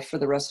work life for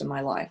the rest of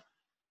my life.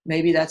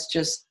 Maybe that's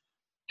just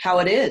how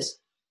it is.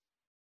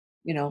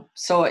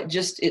 So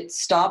it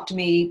stopped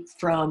me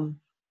from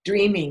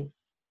dreaming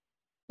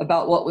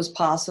about what was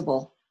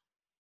possible.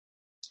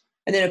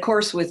 And then, of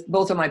course, with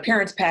both of my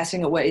parents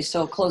passing away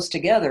so close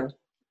together,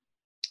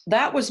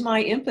 that was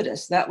my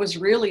impetus. That was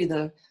really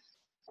the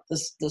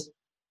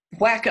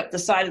whack up the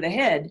side of the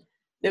head.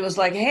 It was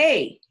like,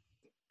 hey,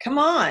 come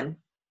on.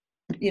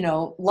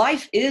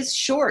 Life is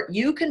short.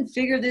 You can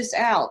figure this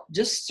out.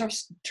 Just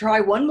try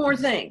one more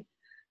thing.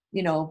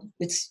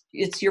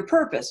 It's your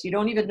purpose. You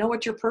don't even know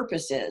what your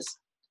purpose is.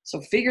 So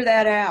figure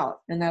that out.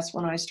 And that's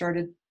when I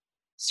started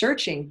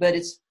searching. But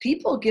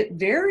people get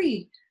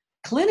very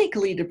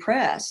clinically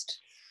depressed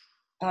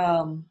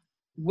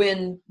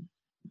when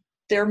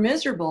they're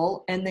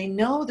miserable and they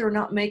know they're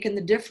not making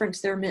the difference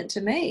they're meant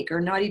to make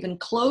or not even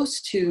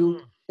close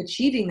to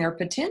achieving their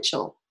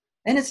potential.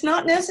 And it's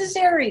not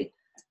necessary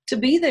to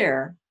be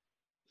there.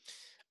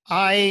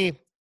 I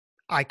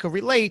could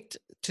relate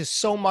to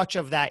so much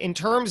of that in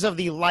terms of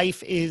the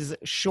life is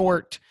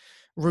short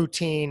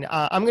routine.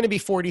 I'm going to be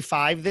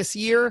 45 this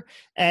year.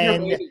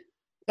 And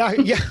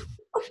yeah,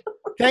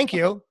 thank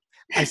you,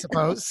 I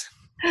suppose.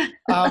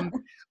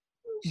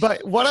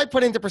 But what I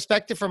put into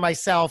perspective for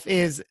myself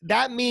is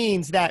that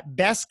means that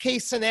best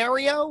case,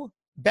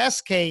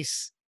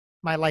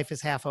 my life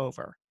is half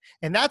over.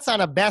 And that's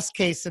on a best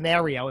case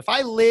scenario. If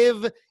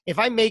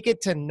I make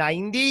it to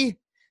 90,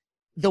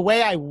 the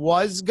way I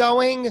was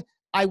going,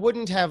 I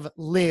wouldn't have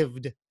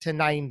lived to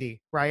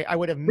 90, right? I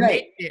would have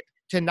made it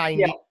to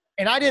 90. Yeah.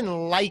 And I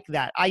didn't like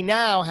that. I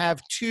now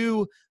have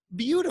two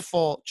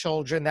beautiful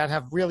children that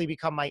have really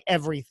become my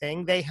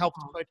everything. They helped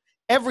put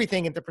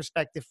everything into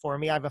perspective for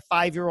me. I have a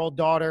 5-year-old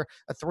daughter,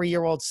 a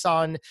 3-year-old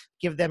son,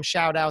 give them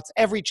shout outs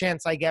every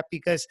chance I get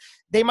because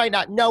they might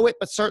not know it,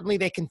 but certainly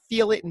they can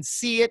feel it and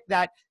see it,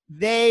 that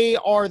they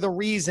are the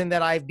reason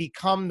that I've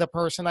become the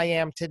person I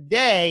am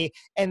today.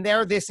 And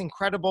they're this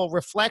incredible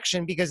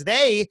reflection because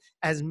they,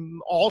 as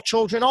all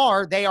children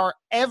are, they are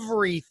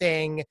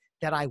everything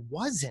that I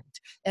wasn't.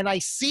 And I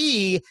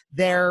see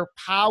their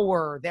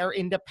power, their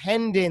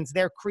independence,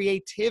 their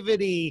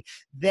creativity,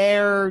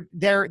 their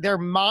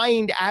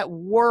mind at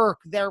work,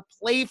 their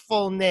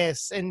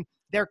playfulness, and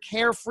their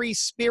carefree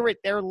spirit,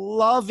 their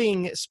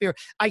loving spirit.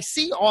 I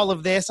see all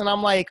of this and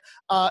I'm like,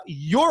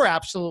 you're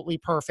absolutely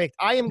perfect.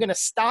 I am going to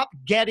stop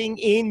getting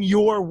in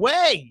your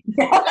way.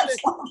 Yes,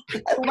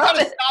 I We love got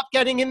to it. stop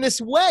getting in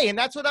this way. And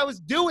that's what I was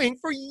doing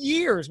for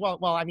years. Well,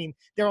 I mean,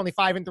 they're only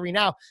 5 and 3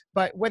 now,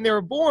 but when they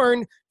were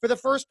born, for the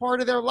first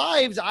part of their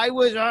lives, I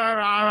was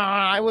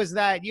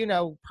that,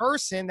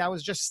 person that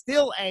was just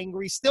still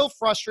angry, still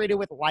frustrated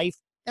with life.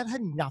 That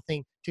had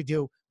nothing to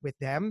do with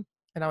them.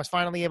 And I was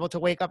finally able to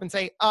wake up and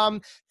say,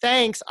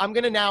 thanks. I'm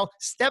going to now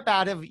step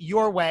out of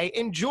your way,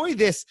 enjoy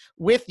this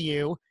with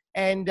you,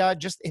 and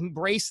just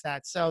embrace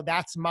that. So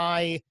that's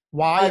why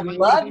I I'm love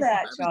motivated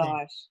that, for everything.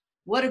 Josh.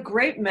 What a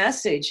great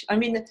message. I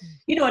mean,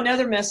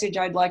 another message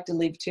I'd like to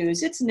leave too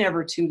is it's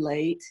never too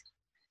late.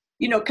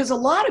 Because a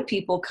lot of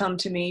people come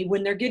to me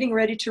when they're getting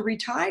ready to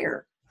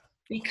retire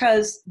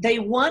because they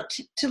want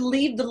to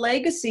leave the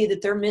legacy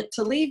that they're meant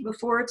to leave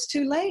before it's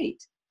too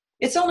late.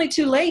 It's only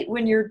too late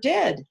when you're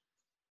dead.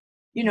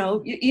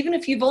 Even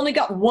if you've only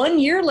got 1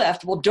 year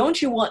left, well,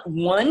 don't you want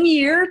 1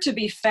 year to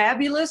be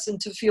fabulous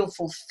and to feel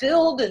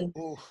fulfilled and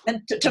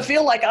to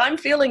feel like I'm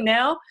feeling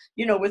now,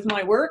 with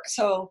my work?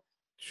 So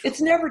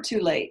it's never too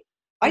late.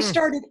 I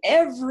started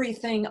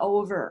everything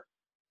over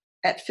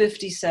at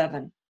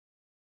 57.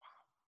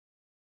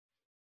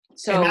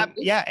 So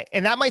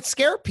and that might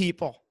scare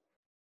people.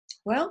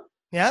 Well,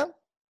 yeah.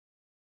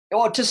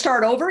 Oh, to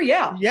start over,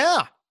 yeah.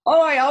 Yeah.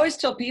 Oh, I always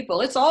tell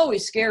people it's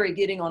always scary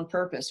getting on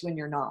purpose when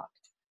you're not.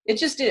 It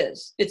just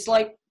is. It's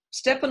like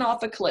stepping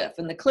off a cliff,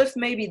 and the cliff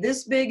may be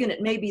this big and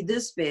it may be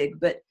this big,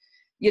 but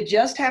you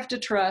just have to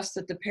trust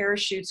that the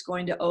parachute's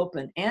going to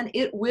open, and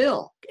it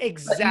will.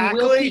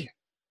 Exactly.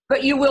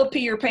 But you will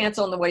pee your pants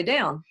on the way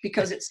down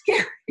because it's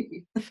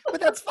scary.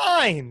 But that's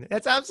fine.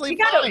 That's absolutely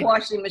fine. You got fine. a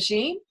washing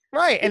machine.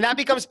 Right. And that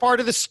becomes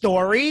part of the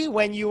story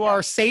when you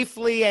are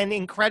safely and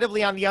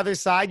incredibly on the other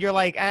side. You're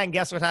like, and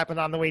guess what happened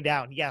on the way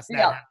down? Yes,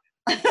 that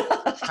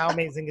happened. How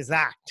amazing is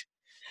that?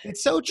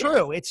 It's so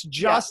true. It's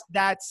just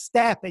that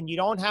step. And you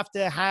don't have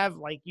to have,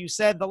 like you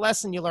said, the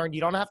lesson you learned.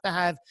 You don't have to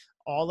have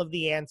all of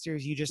the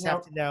answers. You just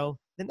have to know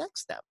the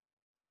next step.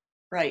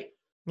 Right.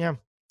 Yeah.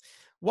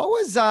 What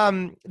was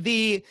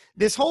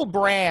this whole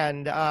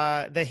brand,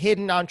 The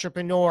Hidden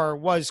Entrepreneur,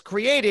 was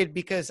created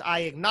because I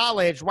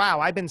acknowledged, wow,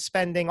 I've been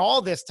spending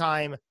all this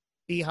time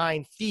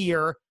behind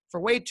fear for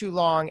way too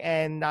long,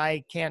 and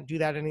I can't do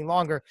that any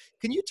longer.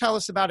 Can you tell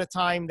us about a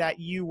time that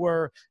you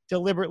were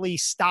deliberately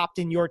stopped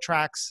in your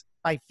tracks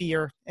by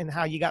fear and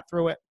how you got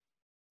through it?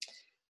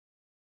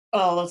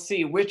 Oh, let's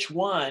see, which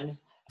one?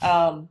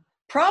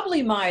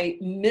 Probably my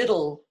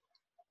middle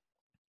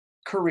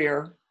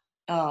career,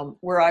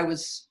 where I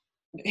was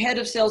head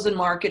of sales and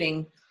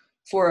marketing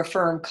for a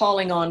firm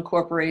calling on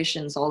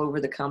corporations all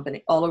over the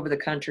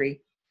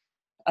country.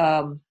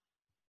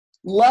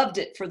 Loved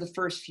it for the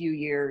first few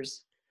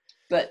years,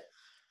 but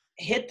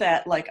hit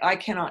that, like, I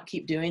cannot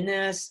keep doing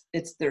this.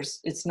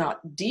 It's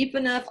not deep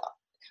enough.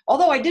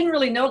 Although I didn't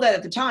really know that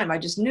at the time. I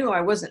just knew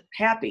I wasn't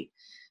happy,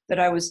 that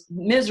I was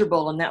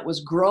miserable and that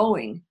was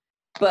growing,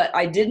 but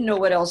I didn't know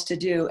what else to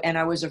do. And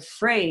I was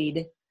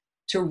afraid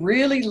to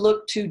really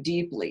look too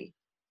deeply,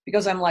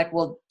 because I'm like,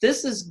 well,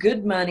 this is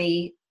good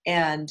money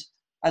and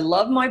I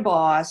love my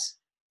boss.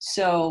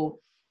 So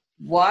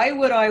why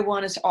would I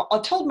want to? I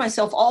told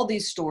myself all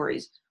these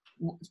stories.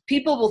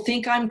 People will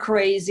think I'm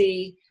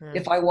crazy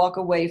if I walk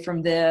away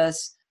from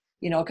this,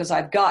 because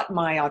I've got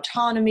my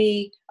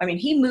autonomy. I mean,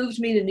 he moved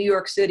me to New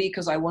York City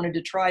because I wanted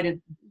to try to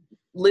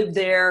live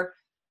there.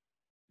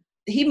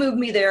 He moved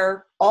me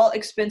there, all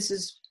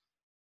expenses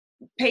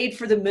paid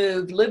for the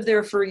move, lived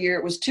there for a year.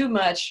 It was too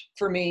much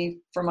for me,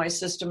 for my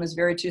system is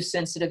very too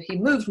sensitive. He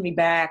moved me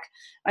back.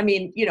 I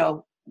mean,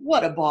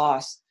 what a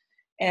boss.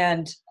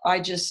 And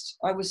I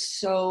was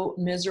so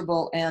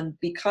miserable. And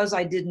because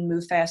I didn't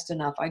move fast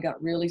enough, I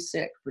got really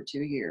sick for 2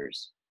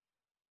 years.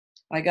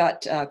 I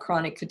got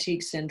chronic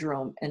fatigue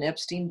syndrome and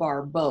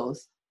Epstein-Barr, both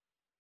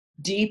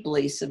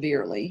deeply,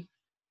 severely.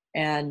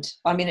 And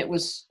I mean,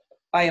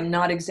 I am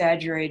not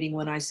exaggerating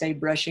when I say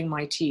brushing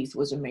my teeth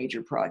was a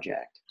major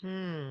project.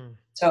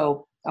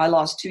 So I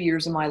lost 2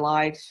 years of my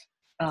life,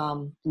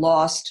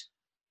 lost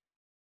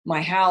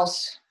my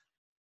house,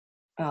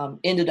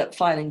 ended up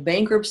filing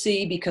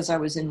bankruptcy because I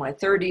was in my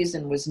 30s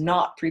and was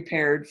not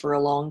prepared for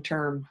a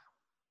long-term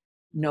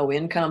no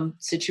income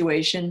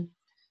situation.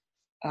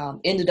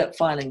 Ended up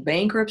filing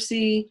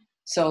bankruptcy.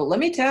 So let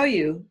me tell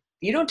you,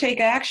 you don't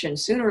take action,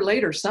 sooner or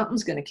later,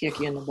 something's going to kick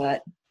you in the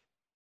butt.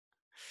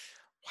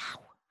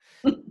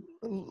 Wow.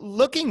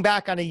 Looking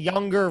back on a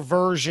younger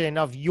version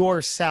of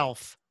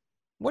yourself,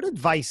 what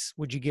advice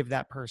would you give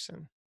that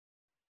person?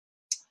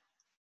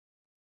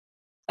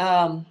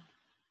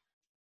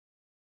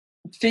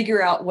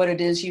 Figure out what it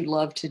is you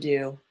love to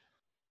do.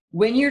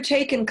 When you're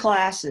taking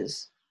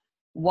classes,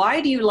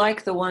 why do you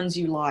like the ones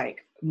you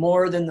like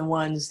more than the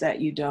ones that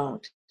you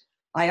don't?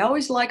 I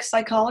always like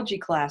psychology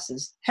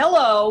classes.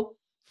 Hello,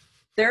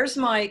 there's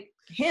my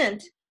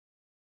hint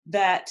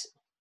that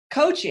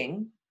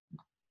coaching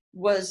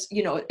was,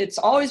 it's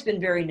always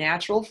been very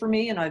natural for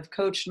me, and I've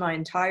coached my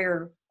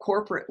entire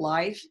corporate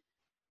life.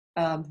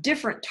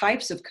 different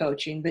types of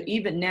coaching, but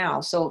even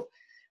now. So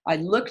I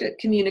looked at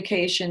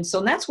communication.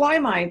 So that's why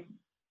my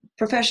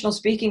professional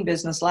speaking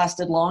business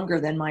lasted longer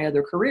than my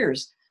other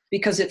careers,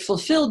 because it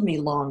fulfilled me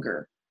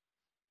longer.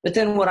 But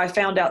then what I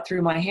found out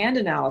through my hand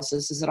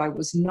analysis is that I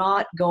was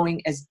not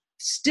going as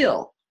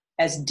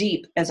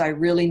deep as I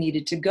really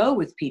needed to go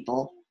with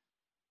people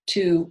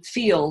to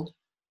feel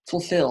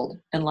fulfilled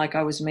and like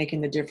I was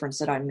making the difference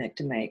that I meant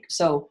to make.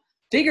 So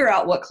figure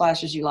out what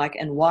classes you like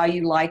and why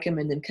you like them,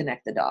 and then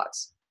connect the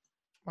dots.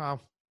 Wow.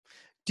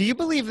 Do you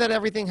believe that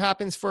everything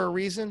happens for a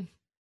reason?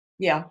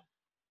 Yeah.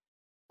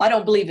 I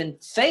don't believe in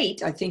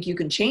fate. I think you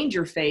can change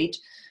your fate,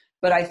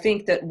 but I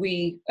think that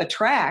we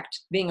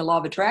attract, being a law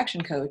of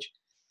attraction coach,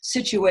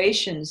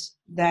 situations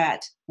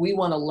that we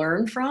want to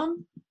learn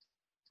from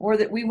or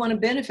that we want to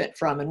benefit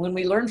from. And when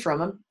we learn from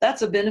them,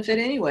 that's a benefit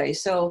anyway.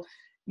 So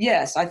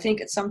yes, I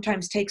think it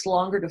sometimes takes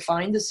longer to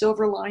find the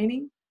silver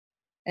lining,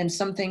 and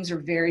some things are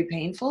very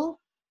painful.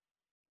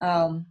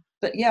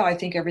 But yeah, I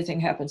think everything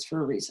happens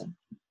for a reason.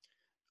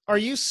 Are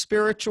you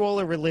spiritual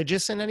or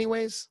religious in any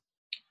ways?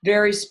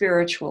 Very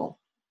spiritual.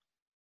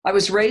 I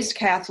was raised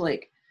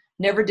Catholic,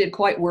 never did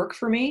quite work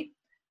for me.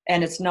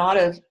 And it's not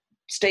a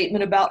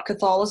statement about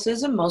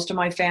Catholicism. Most of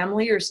my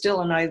family are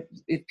still, and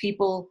if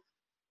people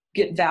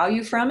get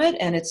value from it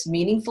and it's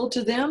meaningful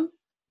to them,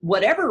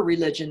 whatever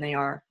religion they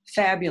are,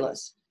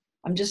 fabulous.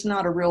 I'm just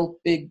not a real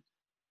big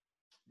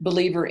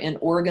believer in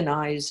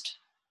organized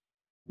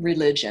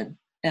religion.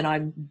 And I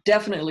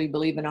definitely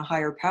believe in a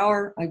higher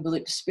power. I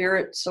believe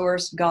spirit,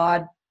 source,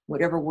 God,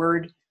 whatever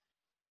word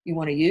you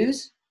want to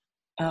use.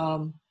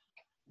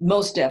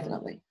 Most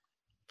definitely.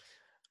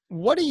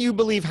 What do you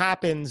believe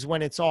happens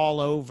when it's all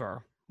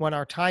over, when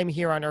our time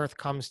here on earth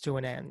comes to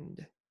an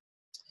end?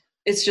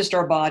 It's just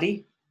our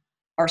body.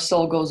 Our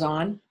soul goes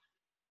on.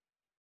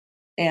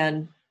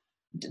 And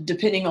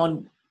depending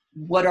on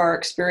what our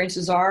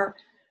experiences are,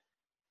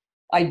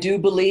 I do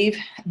believe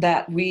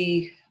that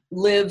we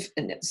live,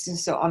 and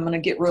so I'm going to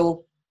get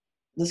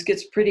this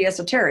gets pretty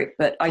esoteric,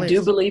 but I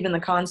do believe in the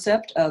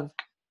concept of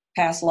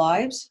past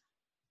lives.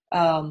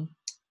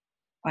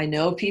 I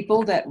know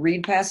people that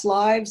read past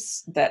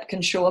lives that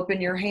can show up in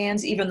your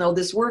hands, even though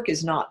this work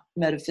is not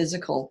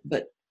metaphysical,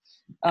 but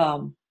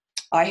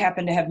I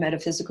happen to have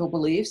metaphysical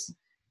beliefs.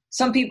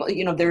 Some people,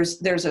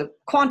 there's a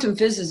quantum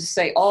physicist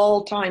say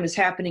all time is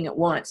happening at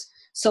once.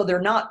 So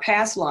they're not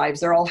past lives.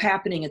 They're all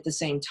happening at the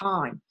same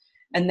time.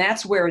 And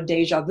that's where a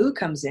deja vu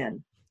comes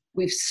in.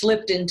 We've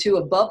slipped into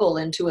a bubble,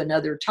 into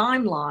another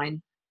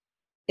timeline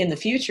in the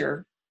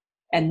future.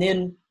 And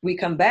then we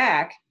come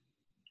back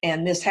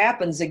and this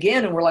happens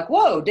again. And we're like,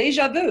 whoa,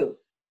 deja vu.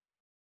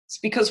 It's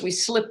because we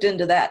slipped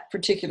into that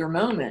particular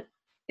moment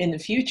in the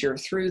future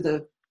through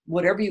the,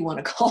 whatever you want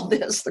to call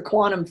this, the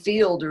quantum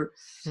field or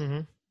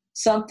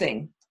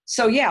something.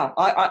 So yeah,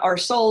 our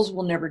souls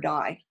will never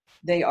die.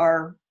 They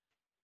are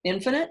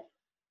infinite.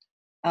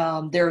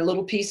 They're a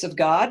little piece of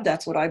God.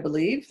 That's what I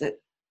believe.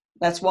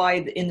 That's why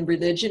in the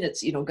religion,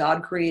 it's,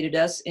 God created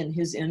us in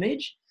his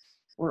image.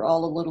 We're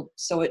all a little,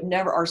 so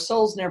our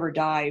souls never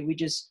die. We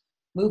just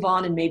move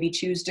on and maybe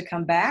choose to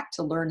come back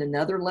to learn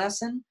another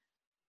lesson.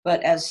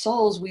 But as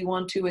souls, we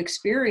want to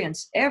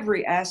experience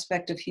every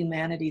aspect of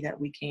humanity that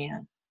we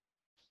can.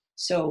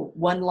 So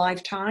one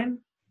lifetime,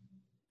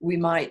 we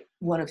might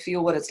want to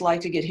feel what it's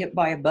like to get hit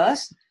by a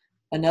bus.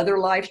 Another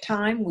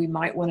lifetime, we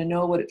might want to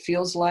know what it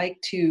feels like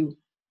to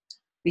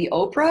be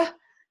Oprah.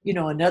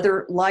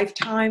 Another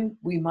lifetime,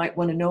 we might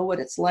want to know what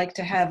it's like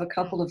to have a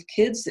couple of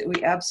kids that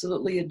we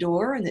absolutely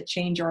adore and that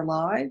change our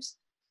lives.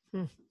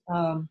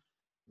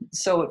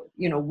 So,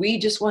 we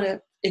just want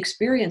to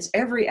experience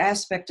every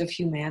aspect of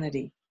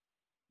humanity.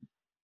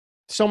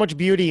 So much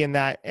beauty in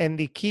that. And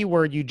the key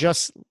word you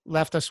just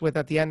left us with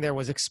at the end there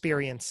was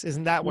experience.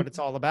 Isn't that what it's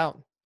all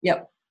about?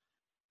 Yep.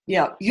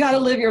 Yeah. You got to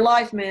live your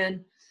life,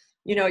 man.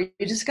 You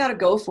just got to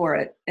go for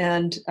it.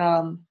 And,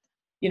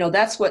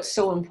 that's what's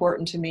so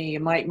important to me.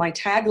 My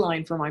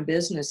tagline for my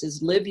business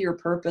is live your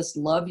purpose,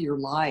 love your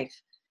life.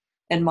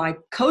 And my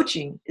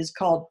coaching is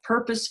called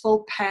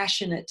Purposeful,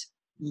 Passionate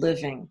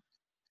Living.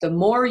 The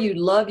more you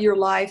love your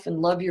life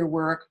and love your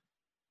work,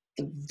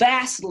 the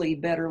vastly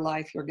better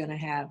life you're going to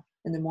have.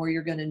 And the more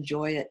you're going to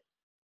enjoy it.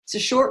 It's a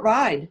short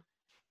ride.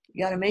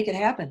 You got to make it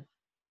happen.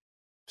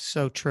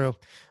 So true.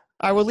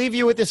 I will leave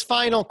you with this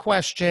final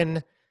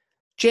question.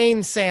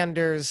 Jane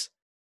Sanders,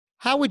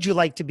 how would you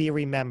like to be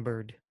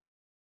remembered?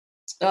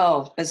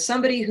 Oh, as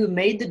somebody who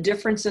made the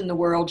difference in the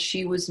world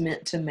she was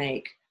meant to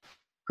make,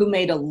 who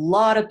made a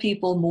lot of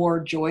people more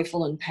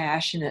joyful and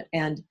passionate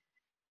and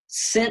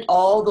sent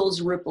all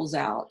those ripples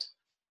out.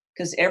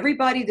 Because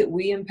everybody that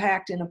we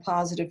impact in a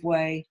positive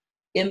way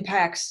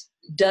impacts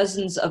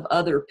dozens of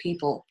other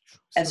people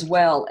as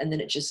well. And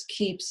then it just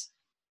keeps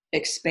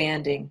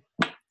expanding.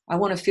 I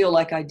want to feel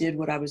like I did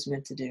what I was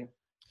meant to do.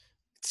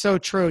 So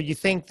true. You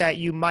think that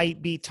you might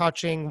be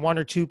touching one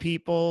or two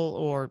people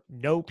or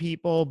no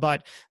people,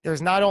 but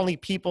there's not only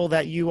people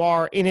that you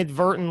are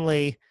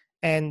inadvertently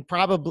and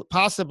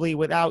possibly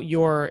without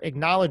your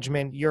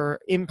acknowledgement,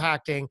 you're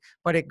impacting,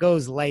 but it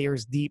goes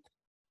layers deep.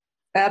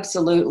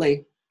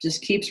 Absolutely.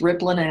 just keeps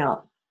rippling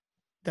out.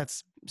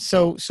 That's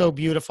so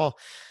beautiful.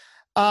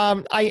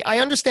 I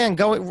understand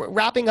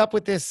wrapping up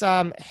with this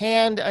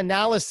hand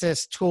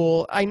analysis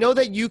tool. I know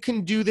that you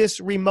can do this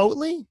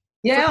remotely.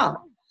 Yeah.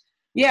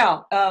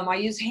 I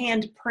use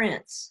hand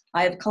prints.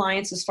 I have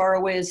clients as far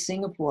away as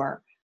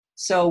Singapore.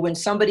 So when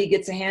somebody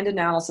gets a hand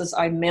analysis,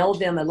 I mail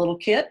them a little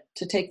kit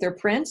to take their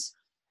prints.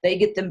 They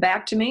get them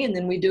back to me, and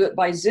then we do it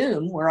by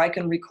Zoom, where I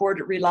can record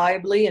it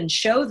reliably and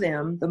show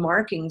them the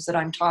markings that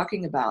I'm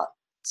talking about.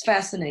 It's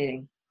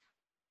fascinating.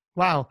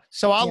 Wow.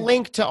 So I'll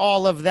link to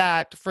all of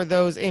that for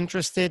those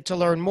interested to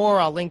learn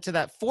more. I'll link to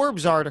that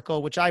Forbes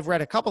article, which I've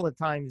read a couple of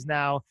times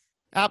now.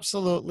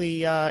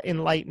 Absolutely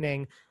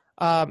enlightening.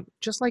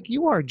 Just like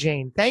you are,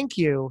 Jane. Thank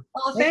you.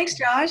 Oh, thanks,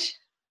 Josh.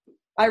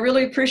 I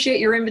really appreciate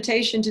your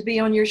invitation to be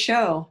on your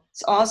show.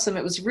 It's awesome.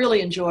 It was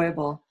really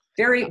enjoyable.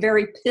 Very,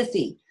 very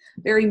pithy,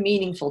 very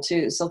meaningful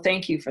too. So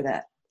thank you for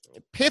that.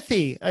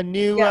 Pithy, a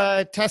new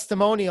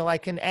testimonial I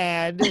can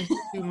add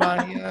to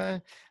my...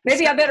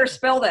 Maybe I better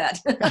spell that.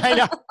 I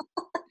know.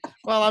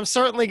 Well, I'm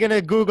certainly going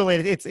to Google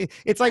it.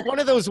 It's like one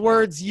of those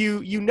words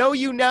you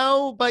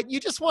know, but you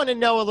just want to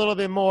know a little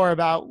bit more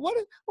about what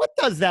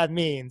does that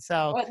mean.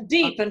 So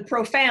deep and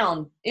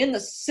profound in the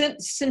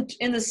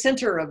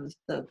center of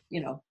the,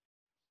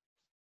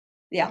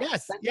 Yeah.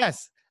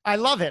 Yes. I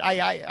love it.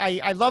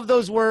 I love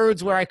those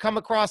words where I come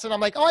across and I'm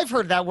like, oh, I've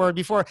heard that word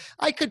before.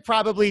 I could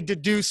probably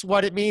deduce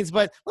what it means,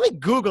 but let me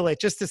Google it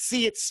just to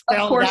see it spelled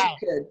out. Of course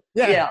you could.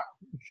 Yeah.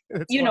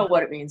 You know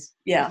what it means.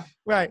 Yeah.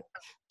 Right.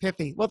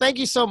 Pithy. Well, thank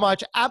you so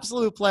much.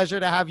 Absolute pleasure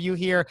to have you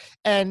here,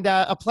 and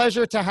a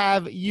pleasure to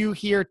have you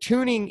here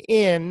tuning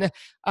in.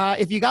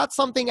 If you got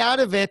something out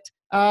of it,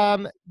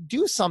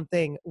 do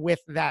something with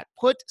that.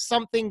 Put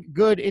something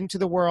good into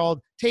the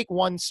world. Take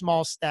one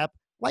small step.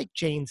 Like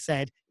Jane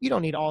said, you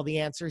don't need all the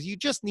answers. You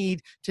just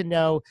need to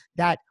know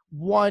that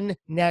one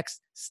next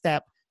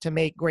step to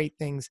make great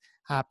things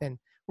happen.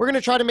 We're going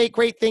to try to make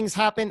great things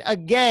happen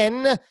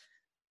again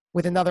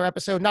with another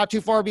episode not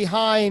too far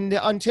behind.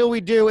 Until we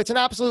do, it's an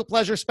absolute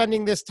pleasure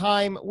spending this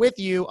time with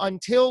you.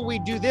 Until we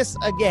do this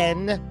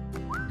again,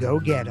 go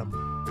get 'em.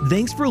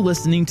 Thanks for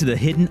listening to the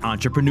Hidden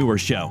Entrepreneur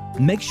Show.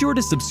 Make sure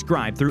to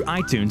subscribe through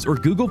iTunes or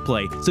Google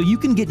Play so you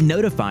can get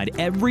notified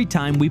every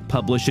time we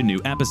publish a new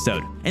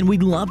episode. And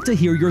we'd love to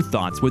hear your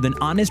thoughts with an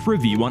honest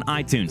review on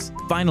iTunes.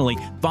 Finally,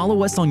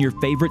 follow us on your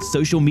favorite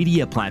social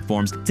media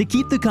platforms to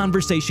keep the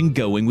conversation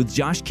going with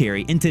Josh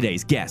Carey and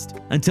today's guest.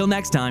 Until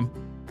next time.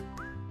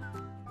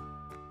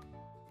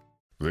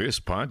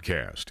 This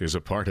podcast is a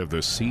part of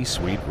the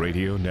C-Suite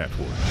Radio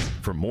Network.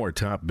 For more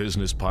top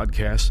business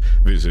podcasts,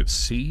 visit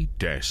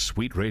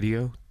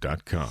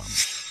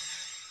c-suiteradio.com.